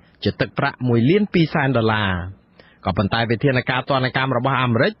2ជាទឹកប្រាក់$1,200,000ក៏ប៉ុន្តែវិធានការទណ្ឌកម្មរបស់អា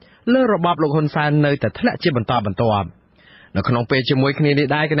មេរិកលើរបបលោកហ៊ុនសែននៅតែធ្លាក់ជាបន្តបន្ទាប់នៅក្នុងពេលជាមួយគ្នានេះ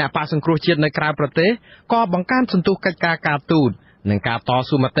ដែរគណៈបកសង្គ្រោះជាតិនៅក្រៅប្រទេសក៏បង្កើនសន្ទុះកិច្ចការការទូតនិងការត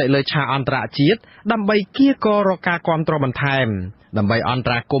ស៊ូមតិលើឆាកអន្តរជាតិដើម្បីគៀកករកការគ្រប់គ្រងបន្ថែមដើម្បីអន្ត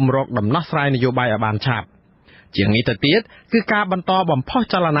រាគមន៍រកដំណោះស្រាយនយោបាយឲ្យបានឆាប់ជាងនេះទៅទៀតគឺការបន្តបំផុស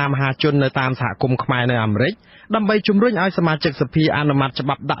ចលនាមហាជននៅតាមសហគមន៍ខ្មែរនៅអាមេរិកដើម្បីជំរុញឲ្យសមាជិកសភាអនុម័តច្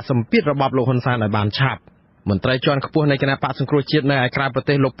បាប់ដាក់សម្ពាធរបបលោកហ៊ុនសែនឲ្យបានឆាប់មន្ត្រីជាន់ខ្ពស់នៃគណៈបកសង្គ្រោះជាតិនៅឯក្រៅប្រ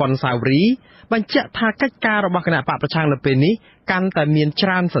ទេសលោកប៉ុនសាវរីបញ្ជាក់ថាកិច្ចការរបស់គណៈបកប្រឆាំងនៅពេលនេះកាន់តែមានច្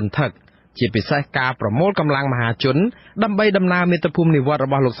រើនសន្ធឹកជាពិសេសការប្រមូលកម្លាំងមហាជនដើម្បីដំណើរមាតុភូមិនិវត្តន៍រ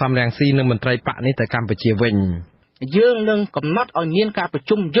បស់លោកសំរងស៊ីនិងមន្ត្រីបកនេះទៅកម្ពុជាវិញយើងនឹងកំណត់ឲ្យមានការប្រ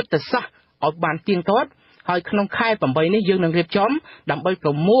ជុំយុទ្ធសាស្ត្រឲ្យបានទៀងទាត់ហើយក្នុងខែ8នេះយើងនឹងរៀបចំដើម្បីប្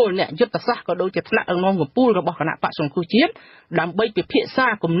រមូលអ្នកយុទ្ធសាស្ត្រក៏ដូចជាថ្នាក់ដឹកនាំកម្ពុជារបស់គណៈបកសង្គ្រោះជាតិដើម្បីពិភាក្សា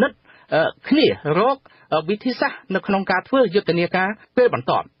គំនិតគ្នារកវិធីសាស្ត្រនៅក្នុងការធ្វើយុទ្ធនាការពេលបន្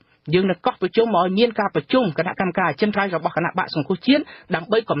ទាប់យើងនឹងកោះប្រជុំឲ្យមានការប្រជុំគណៈកម្មការអចិន្ត្រៃយ៍របស់គណៈបកសង្គ្រោះជាតិដើម្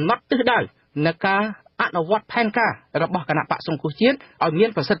បីកំណត់ទិសដៅនៃការអនុវត្តផែនការរបស់គណៈបកសង្គ្រោះជាតិឲ្យមាន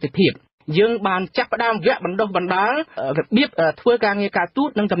ប្រសិទ្ធភាពយើងបានចាប់ផ្ដើមវគ្គបណ្ដុះបណ្ដាលរបៀបធ្វើការងារការទូត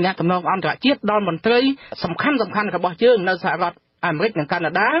និងទំនាក់ទំនងអន្តរជាតិដល់មន្ត្រីសំខាន់របស់យើងនៅសហរដ្ឋអាមេរិកនិងកា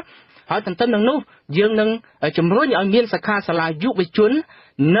ណាដាហើយទន្ទឹមនឹងនោះយើងនឹងជំរុញឲ្យមានសិក្ខាសាលាយុវជន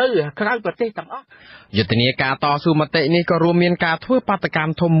នៅក្រៅប្រទេសទាំងអស់យុទ្ធនាការតស៊ូមតិនេះក៏រួមមានការធ្វើបាតកម្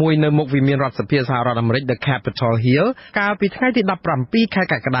មធំមួយនៅមុខវិមានរដ្ឋសភាសហរដ្ឋអាមេរិក The Capitol Hill កាលពីថ្ងៃទី17ខែ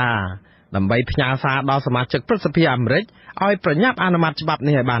កក្កដាដើម្បីផ្ញើសារដល់សមាជិកព្រឹទ្ធសភាអាមេរិកឲ្យប្រញាប់អនុម័តច្បាប់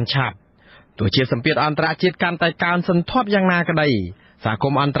នេះឲ្យបានឆាប់ទោះជាសម្ពាធអន្តរជាតិកាន់តែកើនសន្ធាប់យ៉ាងណាក្តីសហគ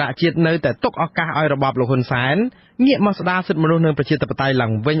មន៍អន្តរជាតិនៅតែទុកឱកាសឲ្យរបបលោកហ៊ុនសែនងាកមកស្ដារសិទ្ធិមនុស្សនិងប្រជាធិបតេយ្យឡើ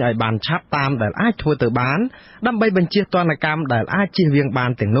ងវិញឲ្យបានឆាប់តាមដែលអាចធ្វើទៅបានដើម្បីបញ្ជៀសទណ្ឌកម្មដែលអាចជៀសវាងបា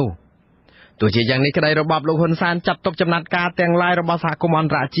នទាំងនោះ ទោះជាយ៉ាងនេះក្តីរបបលោកហ៊ុនសែនចាត់ទុកចំណាត់ការទាំងឡាយរបស់សហគមន៍អ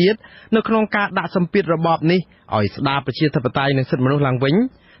ន្តរជាតិនៅក្នុងការដាក់សម្ពាធរបបនេះឲ្យស្ដារប្រជាធិបតេយ្យនិងសិទ្ធិមនុស្សឡើងវិញ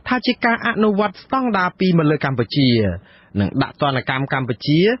ថាជាការអនុវត្តស្តង់ដារ2មកលើកម្ពុជានិងដាក់ទណ្ឌកម្មកម្ពុ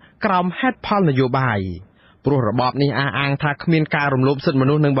ជាក្រោមហេតុផលនយោបាយព្រោះរបបនេះអះអាងថាគ្មានការរំលោភសិទ្ធិម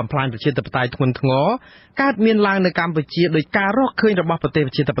នុស្សនិងបំផ្លាញប្រជាធិបតេយ្យធ្ងន់ធ្ងរកើតមានឡើងនៅកម្ពុជាដោយការរកឃើញរបស់ប្រទេស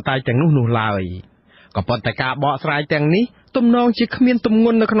ប្រជាធិបតេយ្យទាំងនោះឡើយក៏ប៉ុន្តែការបកស្រាយទាំងនេះទំនងជាគ្មានទម្ង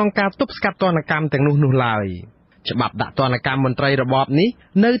ន់នៅក្នុងការទប់ស្កាត់ទណ្ឌកម្មទាំងនោះឡើយច្បាប់ដាក់ទណ្ឌកម្មមន្ត្រីរបបនេះ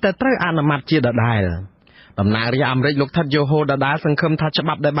នៅតែត្រូវអនុម័តជាដដែលតំណាងរាជអាមេរិកលោកថាត់យូហូដដាលសង្ឃឹមថាច្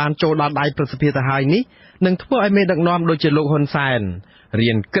បាប់ដែលបានចូលដល់ដៃប្រសិទ្ធភាពទៅហើយនេះនឹងធ្វើឲ្យមេដឹកនាំដូចជាលោកហ៊ុនសែន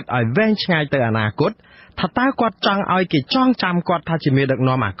រៀនគិតឲ្យវែងឆ្ងាយទៅអនាគតថាតើគាត់ចង់ឲ្យគេចងចាំគាត់ថាជាមេដឹក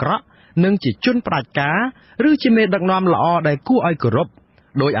នាំអាក្រក់និងជាជនផ្ដាច់ការឬជាមេដឹកនាំល្អដែលគួរឲ្យគោរព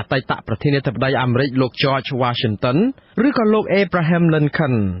ដោយអតីតប្រធានាធិបតីអាមេរិកលោក George Washington ឬក៏លោក Abraham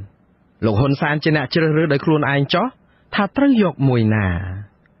Lincoln លោកហ៊ុនសែនជាអ្នកជ្រើសរើសដោយខ្លួនឯងចោះថាត្រូវយកមួយណា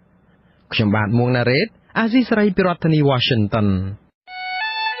ខ្ញុំបាទមួងណារ៉េតអាស៊ីសេរីពីរដ្ឋធានី Washington